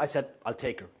I said, I'll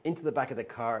take her, into the back of the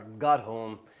car, got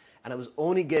home, and I was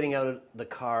only getting out of the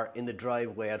car in the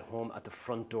driveway at home at the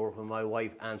front door when my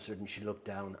wife answered, and she looked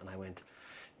down, and I went,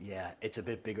 yeah, it's a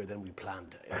bit bigger than we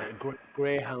planned. A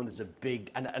greyhound is a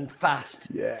big and fast.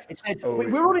 Yeah. It said, we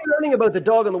were only learning about the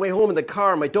dog on the way home in the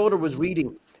car. My daughter was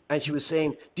reading, and she was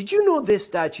saying, did you know this,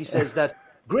 Dad? She says that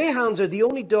greyhounds are the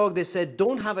only dog they said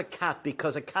don't have a cat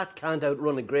because a cat can't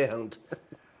outrun a greyhound.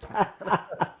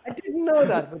 I didn't know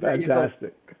that. But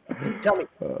fantastic. Tell me,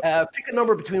 pick a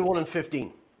number between 1 and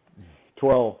 15.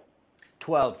 12.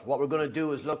 12. What we're going to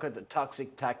do is look at the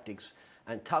toxic tactics.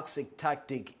 And toxic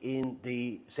tactic in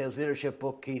the sales leadership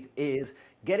book, Keith, is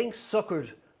getting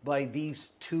suckered by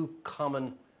these two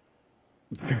common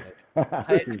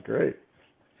This is great.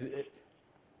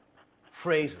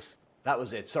 phrases. That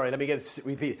was it. Sorry, let me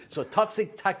repeat. So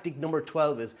toxic tactic number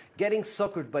 12 is getting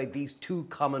suckered by these two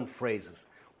common phrases.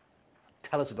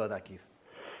 Tell us about that, Keith.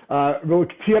 We'll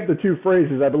tee up the two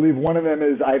phrases. I believe one of them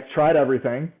is, I've tried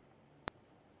everything.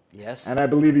 Yes. And I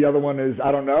believe the other one is,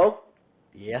 I don't know.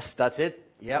 Yes, that's it.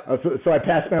 Yep. So I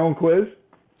passed my own quiz?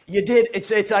 You did.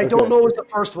 It's. I don't know is the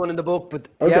first one in the book, but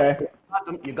okay.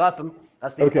 Yep, you got them.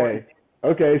 That's the important thing.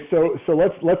 Okay. So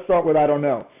let's start with I don't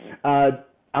know.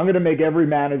 I'm going to make every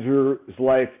manager's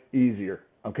life easier.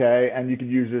 Okay, and you could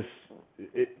use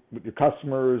this with your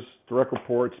customers, direct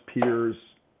reports, peers,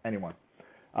 anyone.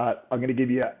 I'm going to give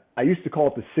you. I used to call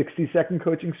it the 60-second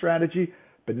coaching strategy,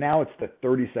 but now it's the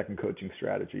 30-second coaching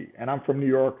strategy. And I'm from New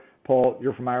York. Paul,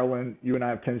 you're from Ireland. You and I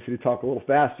have a tendency to talk a little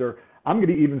faster. I'm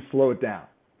going to even slow it down.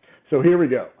 So here we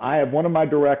go. I have one of my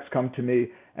directs come to me,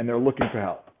 and they're looking for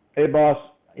help. Hey, boss,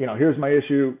 here's my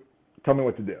issue. Tell me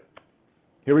what to do.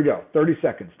 Here we go. 30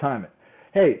 seconds. Time it.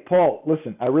 Hey, Paul,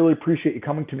 listen, I really appreciate you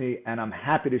coming to me, and I'm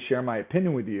happy to share my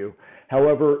opinion with you.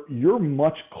 However, you're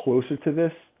much closer to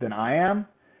this than I am,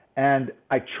 and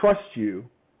I trust you,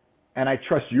 and I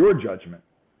trust your judgment.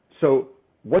 So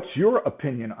what's your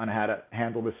opinion on how to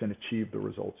handle this and achieve the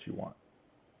results you want?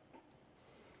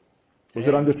 Was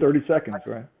it under 30 seconds,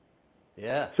 right?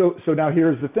 Yeah. So now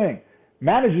here's the thing.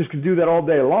 Managers can do that all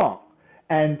day long.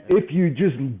 And if you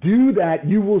just do that,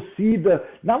 you will see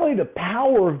not only the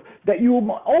power of that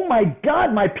oh my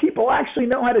God, my people actually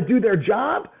know how to do their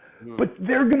job, but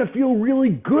they're going to feel really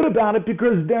good about it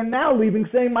because they're now leaving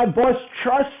saying, my boss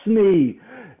trusts me.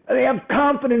 They have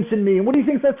confidence in me. And what do you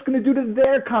think that's going to do to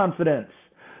their confidence?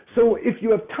 So if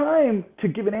you have time to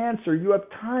give an answer, you have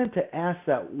time to ask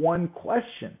that one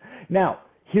question. Now,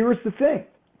 here's the thing.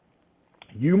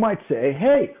 You might say,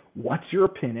 hey, what's your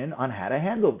opinion on how to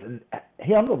handle it?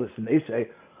 handle this? And they say,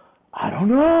 I don't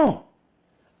know.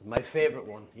 My favorite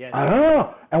one, yes. I don't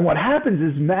know. And what happens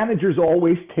is managers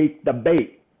always take the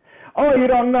bait. Oh, you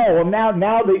don't know. Well,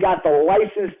 now they got the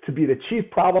license to be the chief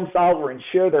problem solver and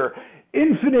share their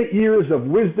infinite years of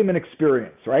wisdom and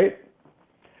experience, right?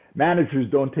 Managers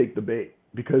don't take the bait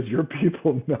because your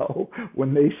people know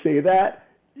when they say that,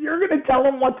 you're going to tell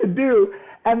them what to do.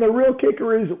 And the real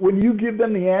kicker is when you give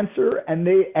them the answer and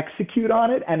they execute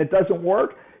on it and it doesn't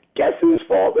work, guess whose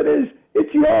fault it is?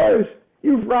 It's yours.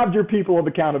 You've robbed your people of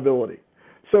accountability.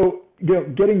 So,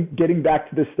 getting back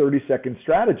to this 30-second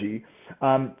strategy,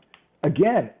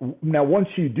 again, now once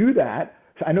you do that,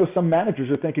 I know some managers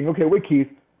are thinking, okay, wait, Keith,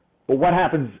 but what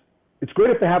happens? It's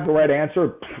great if they have the right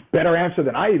answer, better answer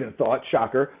than I even thought,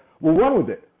 shocker. We'll run with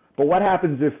it. But what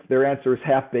happens if their answer is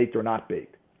half-baked or not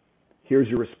baked? Here's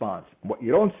your response. What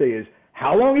you don't say is,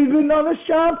 how long have you been on this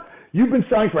job? You've been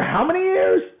selling for how many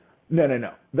years? No.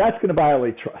 That's going to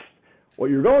violate trust. What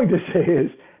you're going to say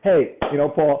is, hey,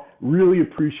 Paul, really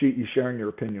appreciate you sharing your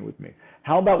opinion with me.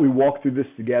 How about we walk through this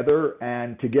together,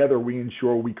 and together we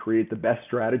ensure we create the best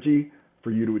strategy for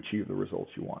you to achieve the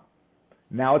results you want.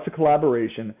 Now it's a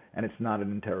collaboration, and it's not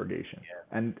an interrogation.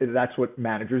 Yeah. And that's what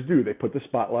managers do. They put the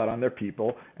spotlight on their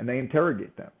people, and they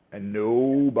interrogate them. And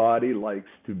nobody likes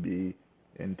to be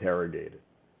interrogated.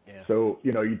 Yeah. So,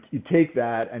 you take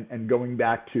that, and going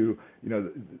back to,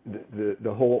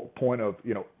 the whole point of,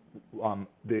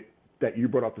 that you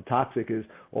brought up the toxic is,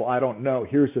 well, I don't know.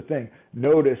 Here's the thing.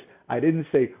 Notice I didn't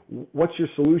say, what's your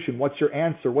solution? What's your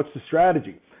answer? What's the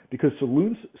strategy? Because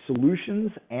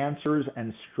solutions, answers,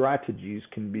 and strategies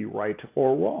can be right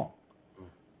or wrong.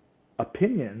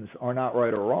 Opinions are not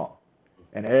right or wrong.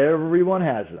 And everyone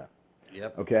has them.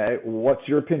 Yep. Okay. What's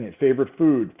your opinion? Favorite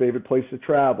food, favorite place to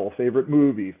travel, favorite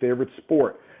movie, favorite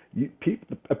sport.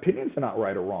 Opinions are not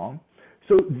right or wrong.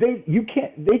 So they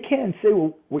can't say,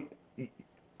 well,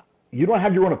 you don't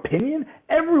have your own opinion?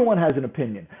 Everyone has an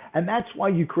opinion. And that's why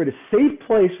you create a safe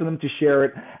place for them to share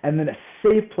it, and then a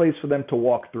safe place for them to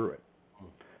walk through it.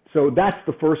 So that's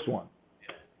the first one.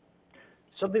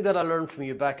 Something that I learned from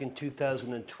you back in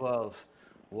 2012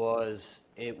 was,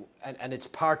 and it's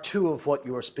part two of what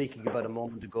you were speaking about a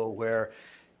moment ago, where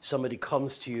somebody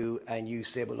comes to you and you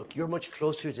say, well, look, you're much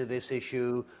closer to this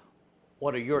issue.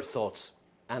 What are your thoughts?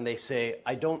 And they say,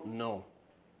 I don't know.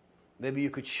 Maybe you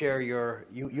could share you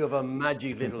have a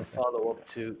magic little follow-up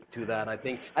to that, I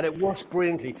think. And it works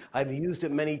brilliantly. I've used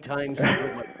it many times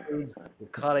with my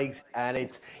colleagues, and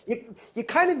it's, you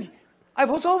kind of, I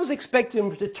was always expecting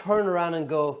them to turn around and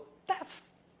go,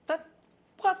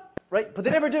 what? Right? But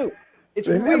they never do. It's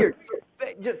weird.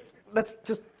 Let's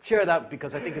just share that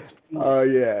because I think it's genius. Oh,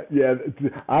 yeah.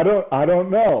 I don't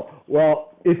know.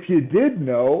 Well, if you did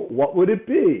know, what would it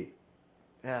be?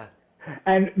 Yeah.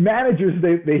 And managers,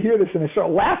 they hear this and they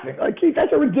start laughing. Like, Keith,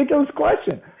 that's a ridiculous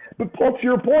question. But Paul, to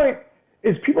your point,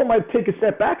 is people might take a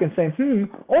step back and say,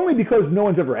 only because no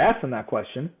one's ever asked them that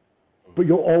question, but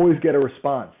you'll always get a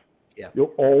response. Yeah.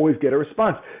 You'll always get a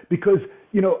response because,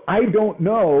 I don't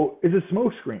know is a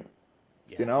smokescreen.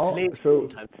 Yeah. So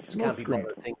just can't be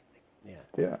bothered thinking.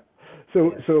 Yeah.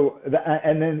 So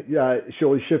and then shall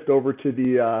we shift over to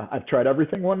the I've tried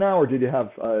everything one now, or did you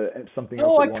have something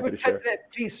else that you wanted to share?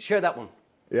 Please share that one.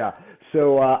 Yeah.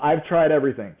 So I've tried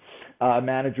everything.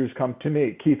 Managers come to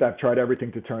me. Keith, I've tried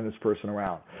everything to turn this person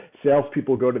around.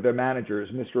 Salespeople go to their managers.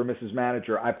 Mr. or Mrs.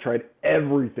 Manager, I've tried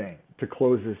everything to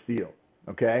close this deal.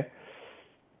 Okay?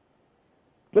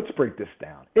 Let's break this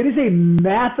down. It is a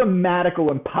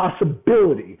mathematical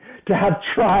impossibility to have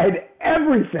tried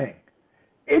everything.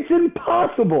 It's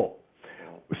impossible.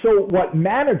 So what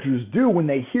managers do when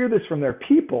they hear this from their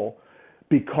people,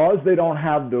 because they don't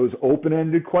have those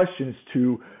open-ended questions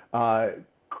to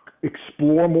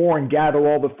explore more and gather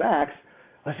all the facts,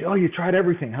 I say, oh, you tried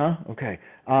everything, huh? Okay.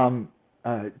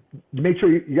 You made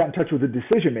sure you got in touch with the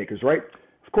decision makers, right?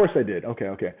 Of course I did.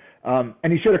 Okay.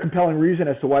 And you shared a compelling reason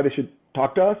as to why they should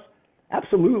talk to us?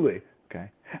 Absolutely. Okay.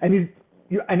 And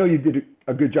I know you did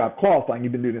a good job qualifying.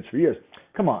 You've been doing this for years.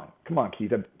 Come on,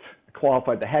 Keith. I've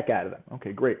qualified the heck out of them.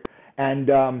 Okay, great. And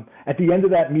at the end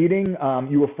of that meeting,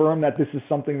 you affirm that this is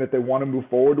something that they want to move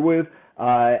forward with,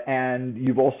 and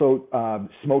you've also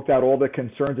smoked out all the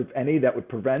concerns, if any, that would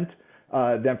prevent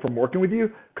them from working with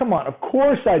you. Come on, of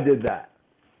course I did that.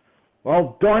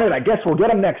 Well, darn it, I guess we'll get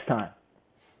them next time.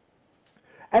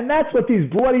 And that's what these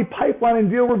bloody pipeline and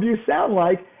deal reviews sound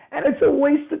like, and it's a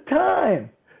waste of time.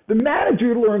 The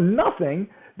manager learned nothing.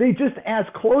 They just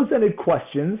ask close-ended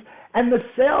questions, and the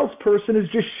salesperson is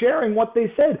just sharing what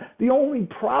they said. The only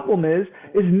problem is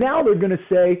now they're going to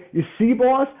say, you see,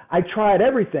 boss, I tried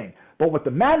everything. But what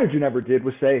the manager never did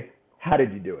was say, how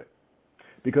did you do it?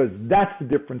 because that's the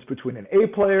difference between an A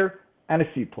player and a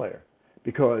C player.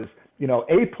 Because,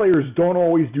 A players don't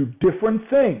always do different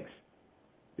things.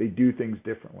 They do things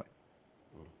differently.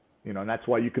 And that's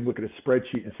why you can look at a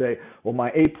spreadsheet and say, well,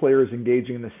 my A player is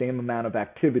engaging in the same amount of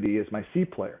activity as my C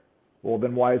player. Well,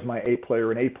 then why is my A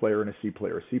player an A player and a C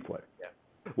player a C player? Yeah.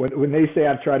 When they say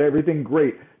I've tried everything,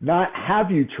 great. Not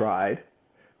have you tried,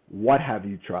 what have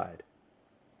you tried?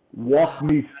 Walk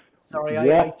me. Sorry, I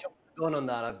jumped the gun on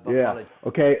that. I apologize.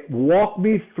 Okay. Walk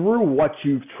me through what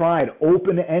you've tried,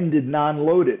 open-ended,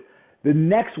 non-loaded. The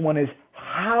next one is,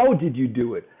 how did you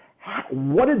do it?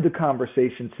 What did the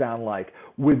conversation sound like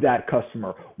with that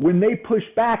customer? When they push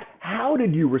back, how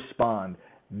did you respond?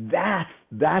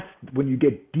 That's when you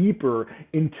get deeper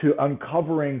into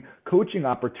uncovering coaching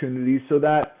opportunities so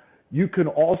that you can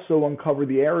also uncover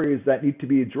the areas that need to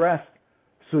be addressed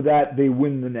so that they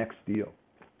win the next deal.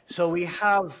 So we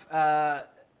have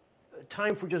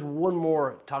time for just one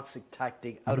more toxic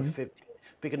tactic out of 15.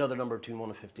 Pick another number between 1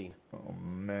 and 15. Oh,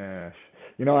 man.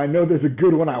 I know there's a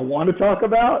good one I want to talk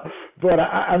about, but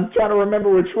I'm trying to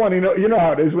remember which one. You know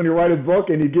how it is when you write a book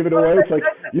and you give it away. It's like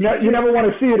you never want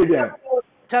to see it again.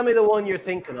 Tell me the one you're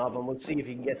thinking of, and we'll see if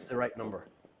he gets the right number.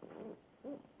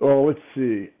 Oh, let's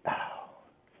see.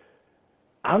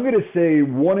 I'm going to say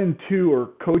 1 and 2 are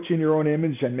coaching your own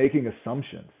image and making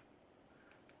assumptions.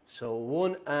 So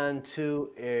 1 and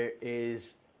 2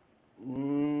 is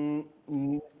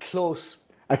close.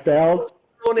 I failed.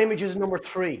 Your own image is number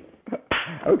 3.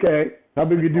 Okay. How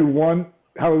about we do 1?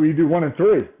 How about we do 1 and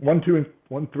 3? 1, 2, and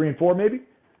 1, 3, and 4, maybe.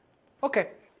 Okay.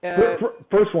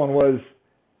 First one was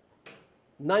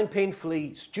 9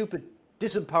 painfully stupid,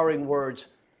 disempowering words.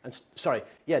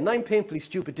 9 painfully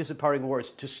stupid, disempowering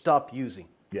words to stop using.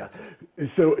 Yeah.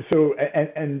 So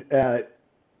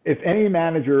if any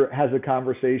manager has a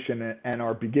conversation and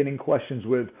are beginning questions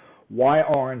with, why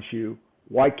aren't you?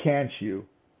 Why can't you?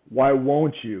 Why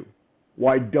won't you?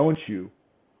 Why don't you?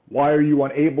 Why are you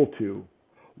unable to?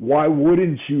 Why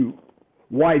wouldn't you?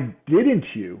 Why didn't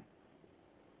you?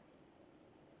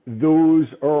 Those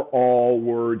are all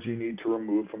words you need to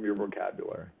remove from your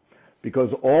vocabulary, because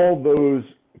all those,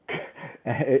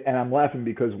 and I'm laughing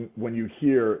because when you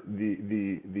hear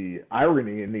the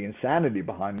irony and the insanity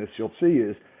behind this, you'll see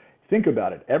is, think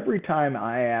about it. Every time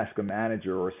I ask a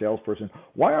manager or a salesperson,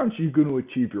 why aren't you going to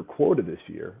achieve your quota this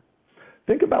year?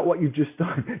 Think about what you've just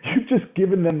done. You've just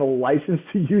given them the license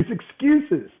to use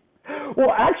excuses.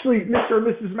 Well, actually, Mr. and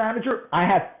Mrs. Manager, I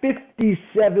have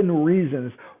 57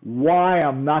 reasons why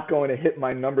I'm not going to hit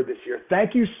my number this year.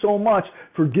 Thank you so much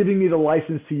for giving me the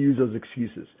license to use those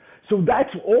excuses. So that's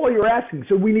all you're asking.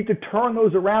 So we need to turn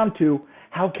those around to,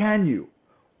 how can you?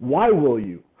 Why will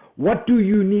you? What do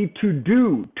you need to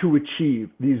do to achieve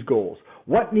these goals?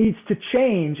 What needs to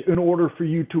change in order for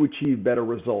you to achieve better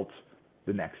results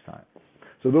the next time?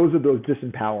 So those are those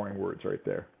disempowering words right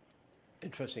there.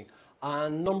 Interesting.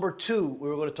 And number 2, we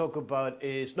were going to talk about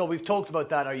is, no, we've talked about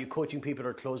that. Are you coaching people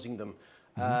or closing them?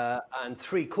 And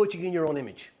 3, coaching in your own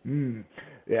image.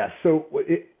 Yeah. So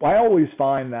I always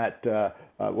find that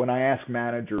when I ask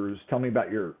managers, tell me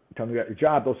about your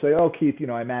job, they'll say, oh, Keith,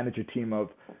 I manage a team of,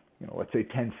 let's say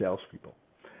 10 salespeople.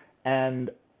 And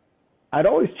I'd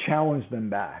always challenge them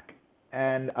back.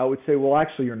 And I would say, well,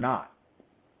 actually, you're not.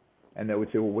 And they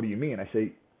would say, well, what do you mean? I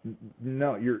say,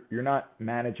 no, you're not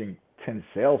managing 10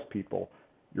 salespeople.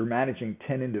 You're managing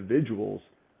 10 individuals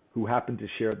who happen to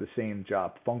share the same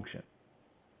job function.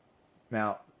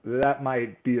 Now, that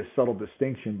might be a subtle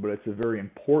distinction, but it's a very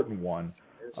important one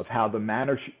of how the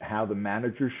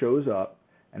manager shows up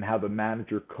and how the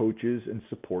manager coaches and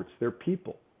supports their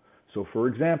people. So, for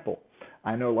example,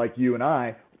 I know, like you and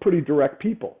I, pretty direct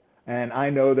people. And I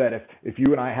know that if you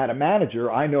and I had a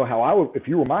manager, I know how I would, if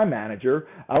you were my manager,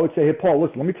 I would say, hey, Paul,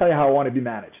 listen, let me tell you how I want to be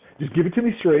managed. Just give it to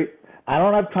me straight. I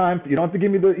don't have time. You don't have to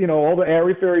give me the, all the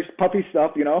airy-fairy puppy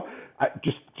stuff,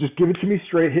 just give it to me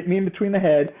straight. Hit me in between the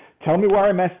head. Tell me where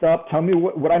I messed up. Tell me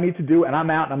what I need to do, and I'm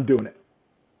out and I'm doing it.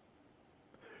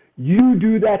 You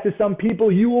do that to some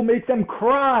people, you will make them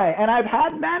cry. And I've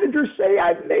had managers say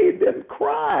I've made them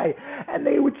cry. And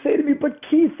they would say to me, but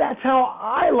Keith, that's how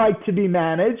I like to be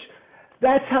managed.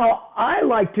 That's how I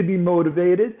like to be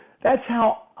motivated. That's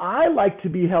how I like to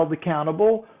be held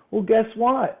accountable. Well, guess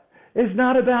what? It's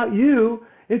not about you.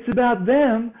 It's about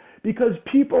them, because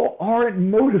people aren't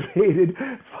motivated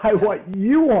by what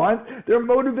you want. They're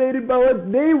motivated by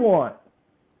what they want.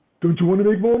 Don't you want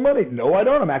to make more money? No, I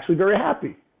don't. I'm actually very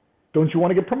happy. Don't you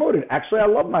want to get promoted? Actually, I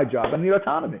love my job and the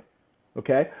autonomy.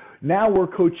 Okay? Now we're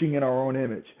coaching in our own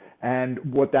image. And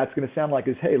what that's going to sound like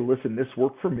is, hey, listen, this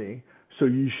worked for me, so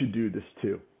you should do this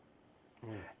too.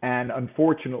 And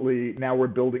unfortunately, now we're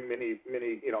building mini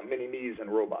me's and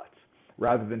robots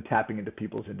rather than tapping into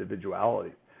people's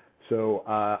individuality. So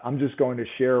I'm just going to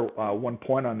share one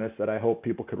point on this that I hope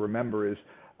people could remember is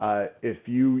if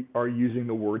you are using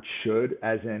the word should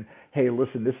as in, hey,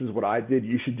 listen, this is what I did,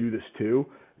 you should do this too.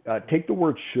 Take the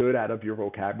word should out of your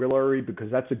vocabulary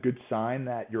because that's a good sign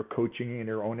that you're coaching in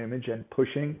your own image and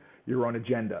pushing your own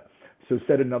agenda. So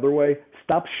said another way,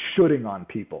 stop shoulding on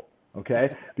people,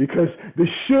 okay? Because the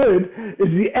should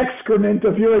is the excrement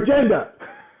of your agenda.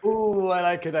 Ooh, I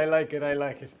like it. I like it. I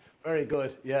like it. Very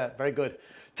good. Yeah, very good.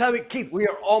 Tell me, Keith, we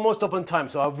are almost up on time,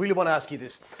 so I really want to ask you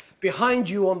this. Behind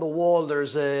you on the wall,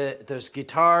 there's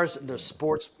guitars, there's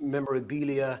sports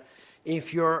memorabilia.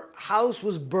 If your house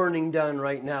was burning down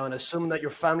right now, and assuming that your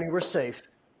family were safe,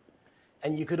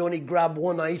 and you could only grab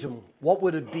one item, what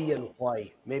would it be and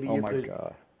why? Maybe Oh you my could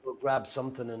God. go grab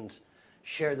something and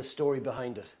share the story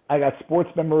behind it. I got sports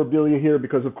memorabilia here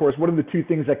because, of course, what are the two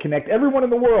things that connect everyone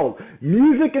in the world?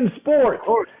 Music and sports. Of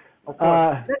course. Of course.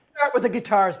 Let's start with the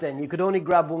guitars then. You could only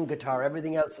grab one guitar.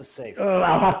 Everything else is safe.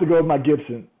 I'll have to go with my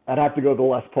Gibson. I'd have to go with the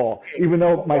Les Paul, even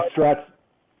though my Strats.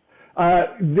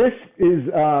 This is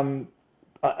a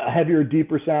heavier,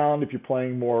 deeper sound. If you're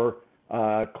playing more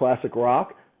classic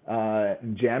rock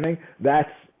and jamming,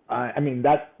 that's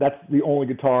the only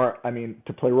guitar. I mean,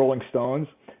 to play Rolling Stones,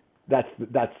 that's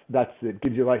it.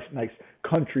 Gives you a nice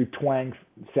country twang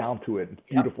sound to it.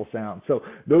 Beautiful sound. So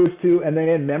those two, and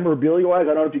then memorabilia-wise,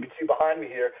 I don't know if you can see behind me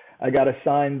here. I got a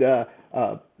signed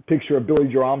picture of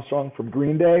Billy Joe Armstrong from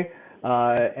Green Day.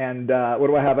 And what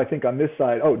do I have? I think on this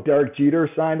side, Derek Jeter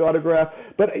signed autograph.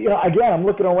 But again, I'm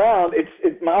looking around.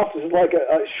 My office is like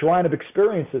a shrine of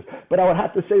experiences. But I would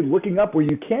have to say, looking up where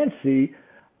you can see,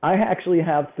 I actually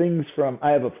have things from. I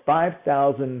have a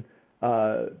 5,000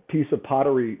 piece of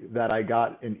pottery that I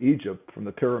got in Egypt from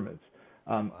the pyramids.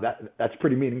 That's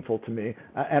pretty meaningful to me.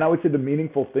 And I would say the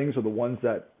meaningful things are the ones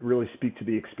that really speak to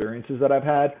the experiences that I've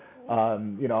had.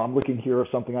 I'm looking here of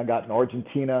something I got in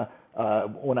Argentina.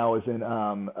 When I was in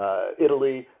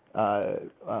Italy,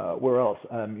 where else?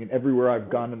 I mean, everywhere I've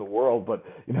gone in the world. But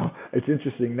it's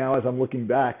interesting now as I'm looking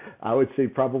back. I would say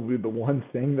probably the one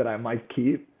thing that I might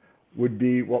keep would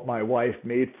be what my wife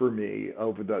made for me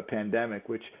over the pandemic,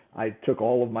 which I took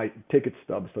all of my ticket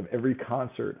stubs of every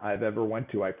concert I've ever went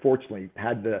to. I fortunately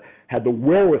had the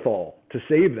wherewithal to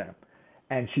save them,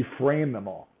 and she framed them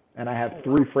all. And I have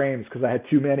 3 frames because I had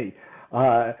too many.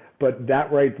 But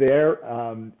that right there,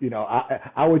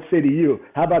 I would say to you,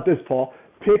 how about this, Paul?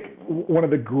 Pick one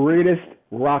of the greatest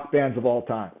rock bands of all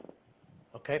time.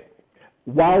 Okay.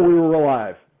 While we were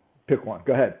alive, pick one.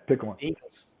 Go ahead, pick one.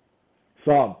 Eagles.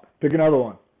 Saw them. Pick another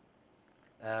one.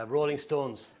 Rolling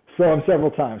Stones. Saw them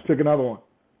several times. Pick another one.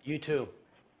 U2.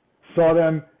 Saw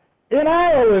them in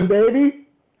Ireland, baby.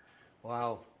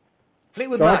 Wow.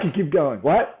 Fleetwood So Mac. I can keep going.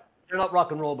 What? They're not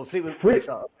rock and roll, but Fleetwood Mac.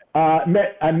 I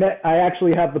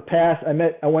actually have the pass.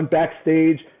 I went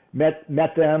backstage, met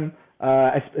them.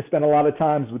 I spent a lot of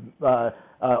times with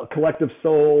Collective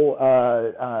Soul.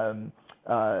 I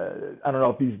don't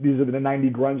know if these are the 90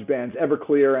 grunge bands,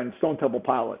 Everclear and Stone Temple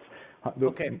Pilots.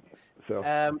 Okay. So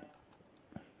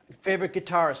favorite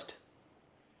guitarist?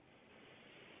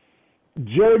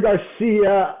 Jerry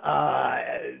Garcia,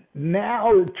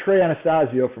 now Trey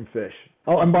Anastasio from Phish.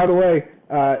 Oh, and by the way,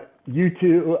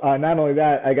 U2, not only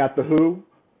that, I got The Who.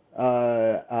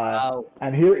 Wow.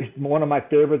 And here, one of my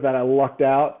favorites that I lucked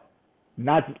out,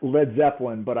 not Led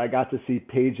Zeppelin, but I got to see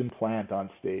Page and Plant on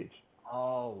stage.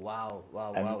 Oh, wow.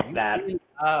 And You that- really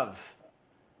have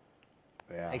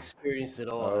Yeah. experienced it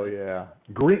all. Oh, yeah.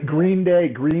 Green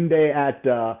Day at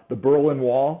the Berlin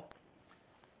Wall.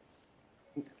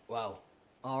 Wow.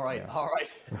 All right. Yeah. All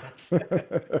right.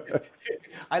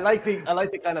 I like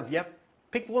the kind of,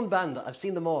 pick one band. I've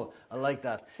seen them all. I like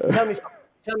that. Tell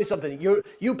me something.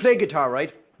 You play guitar,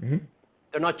 right? Mm-hmm.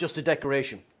 They're not just a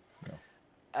decoration.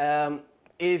 No.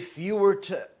 If you were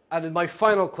to, and my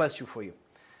final question for you,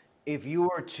 if you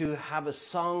were to have a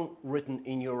song written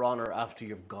in your honor after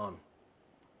you've gone,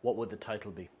 what would the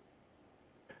title be?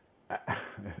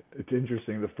 It's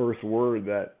interesting. The first word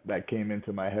that came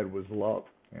into my head was love.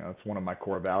 It's one of my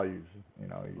core values.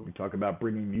 We talk about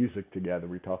bringing music together.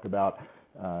 We talk about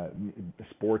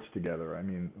sports together. I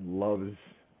mean, love is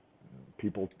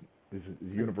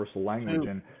universal language,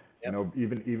 and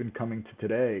even coming to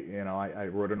today, I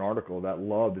wrote an article that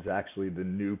love is actually the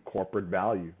new corporate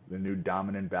value, the new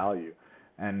dominant value,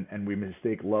 and we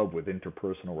mistake love with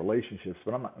interpersonal relationships.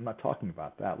 But I'm not talking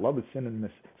about that. Love is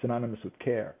synonymous with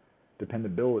care,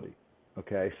 dependability,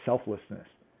 selflessness.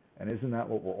 And isn't that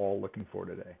what we're all looking for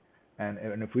today? And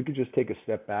if we could just take a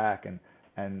step back and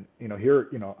And here,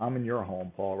 I'm in your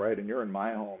home, Paul, right? And you're in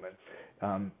my home,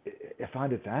 and I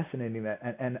find it fascinating that,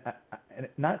 and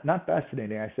not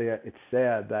fascinating. I say it's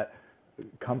sad that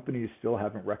companies still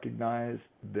haven't recognized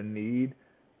the need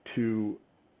to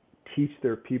teach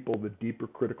their people the deeper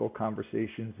critical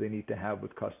conversations they need to have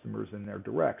with customers in their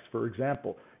directs. For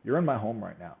example, you're in my home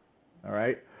right now, all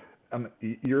right?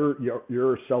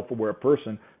 You're a self-aware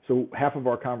person, so half of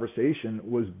our conversation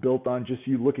was built on just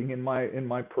you looking in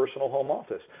my personal home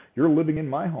office. You're living in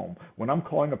my home. When I'm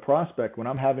calling a prospect, when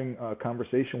I'm having a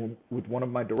conversation with one of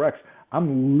my directs,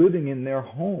 I'm living in their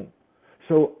home.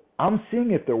 So I'm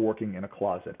seeing if they're working in a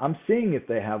closet. I'm seeing if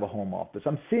they have a home office.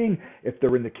 I'm seeing if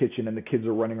they're in the kitchen and the kids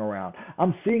are running around.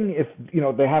 I'm seeing if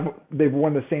they've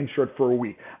worn the same shirt for a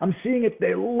week. I'm seeing if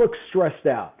they look stressed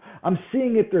out. I'm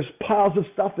seeing if there's piles of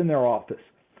stuff in their office.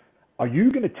 Are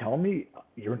you going to tell me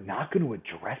you're not going to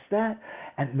address that?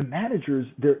 And the managers,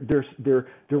 they're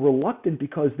reluctant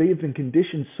because they have been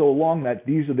conditioned so long that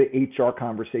these are the HR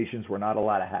conversations we're not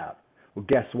allowed to have. Well,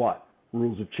 guess what?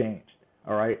 Rules have changed.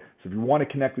 All right. So if you want to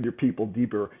connect with your people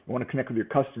deeper, you want to connect with your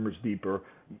customers deeper,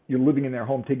 you're living in their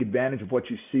home, take advantage of what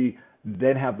you see,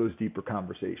 then have those deeper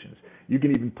conversations. You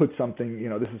can even put something,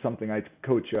 this is something I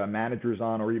coach managers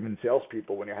on, or even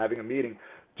salespeople when you're having a meeting.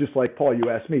 Just like Paul,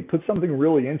 you asked me, put something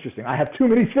really interesting. I have too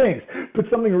many things. Put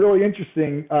something really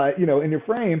interesting, in your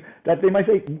frame that they might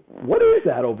say, what is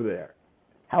that over there?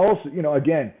 How else,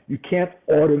 again, you can't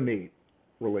automate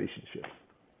relationships.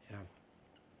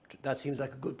 That seems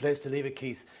like a good place to leave it,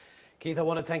 Keith. Keith, I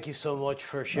want to thank you so much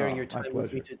for sharing your time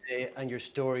with me today and your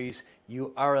stories.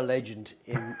 You are a legend.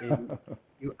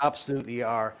 You absolutely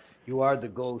are. You are the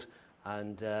GOAT.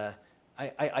 And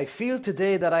I feel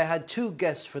today that I had two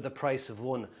guests for the price of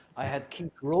one. I had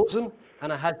Keith Rosen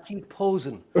and I had Keith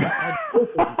Posen. I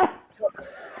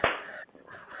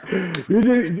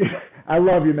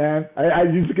love you, man.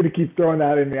 You're just going to keep throwing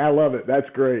that in me. I love it. That's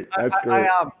great. That's great.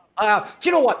 I am. Do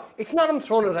you know what? It's not I'm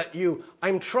throwing it at you.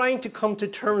 I'm trying to come to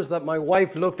terms that my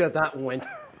wife looked at that and went,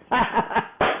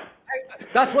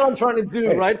 that's what I'm trying to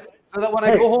do, right? So that when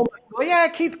I go home, I go, yeah,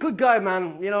 Keith's a good guy,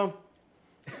 man,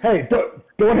 Hey,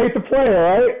 don't hate the player,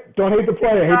 right? Don't hate the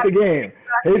player, hate the game.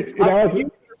 Exactly.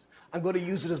 I'm going to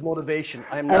use it as motivation.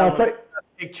 I'm now going to take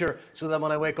that picture so that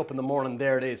when I wake up in the morning,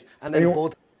 there it is. And then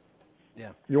both...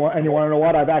 Yeah. You want to know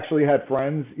what? I've actually had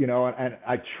friends, and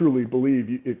I truly believe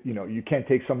you can't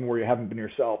take something where you haven't been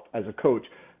yourself as a coach,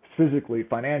 physically,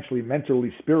 financially,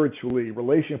 mentally, spiritually,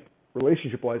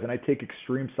 relationship-wise, and I take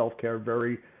extreme self-care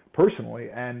very personally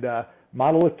and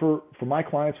model it for my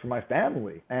clients, for my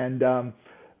family. And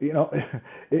you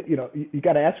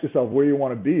got to ask yourself where you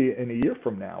want to be in a year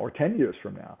from now or 10 years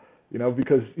from now,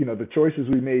 because the choices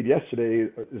we made yesterday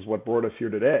is what brought us here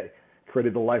today.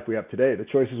 Created the life we have today. The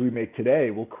choices we make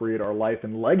today will create our life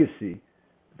and legacy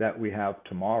that we have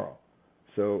tomorrow.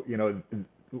 So,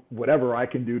 whatever I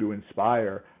can do to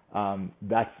inspire, I'm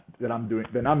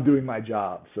doing my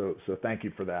job. So thank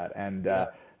you for that. And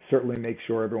certainly make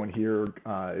sure everyone here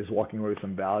is walking away with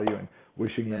some value, and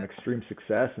wishing them extreme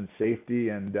success and safety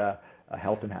and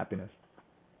health and happiness.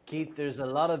 Keith, there's a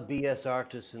lot of BS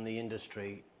artists in the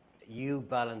industry. You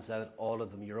balance out all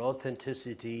of them. Your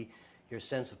authenticity, your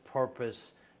sense of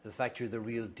purpose, the fact you're the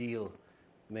real deal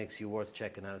makes you worth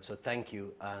checking out. So thank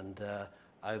you. And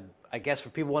I guess for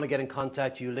people who want to get in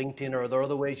contact, you LinkedIn, or are there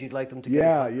other ways you'd like them to get in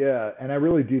contact? Yeah. And I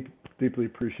really deeply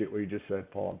appreciate what you just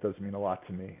said, Paul. It does mean a lot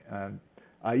to me.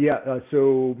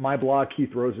 So my blog,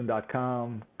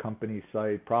 KeithRosen.com, company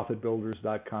site,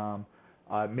 ProfitBuilders.com.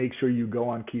 Make sure you go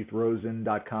on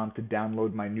KeithRosen.com to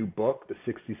download my new book, The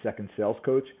 60-Second Sales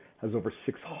Coach. Has over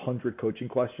 600 coaching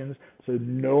questions, so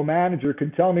no manager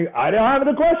can tell me I don't have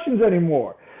the questions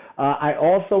anymore. I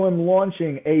also am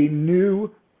launching a new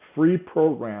free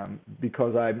program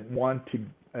because I want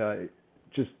to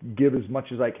just give as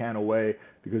much as I can away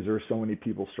because there are so many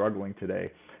people struggling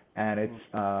today. And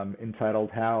it's entitled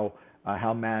How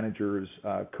Managers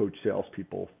Coach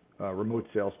Salespeople, Remote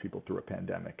Salespeople Through a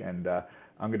Pandemic. And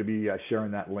I'm going to be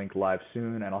sharing that link live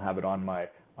soon, and I'll have it on my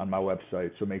website.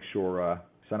 So make sure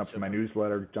sign up for my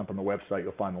newsletter, jump on the website,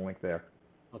 you'll find the link there.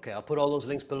 Okay, I'll put all those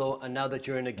links below. And now that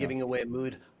you're in a giving away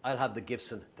mood, I'll have the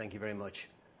Gibson. Thank you very much.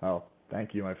 Oh,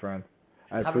 thank you, my friend.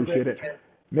 I appreciate it.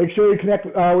 Make sure you connect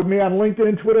with me on LinkedIn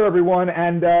and Twitter, everyone,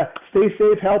 and stay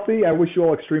safe, healthy. I wish you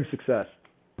all extreme success.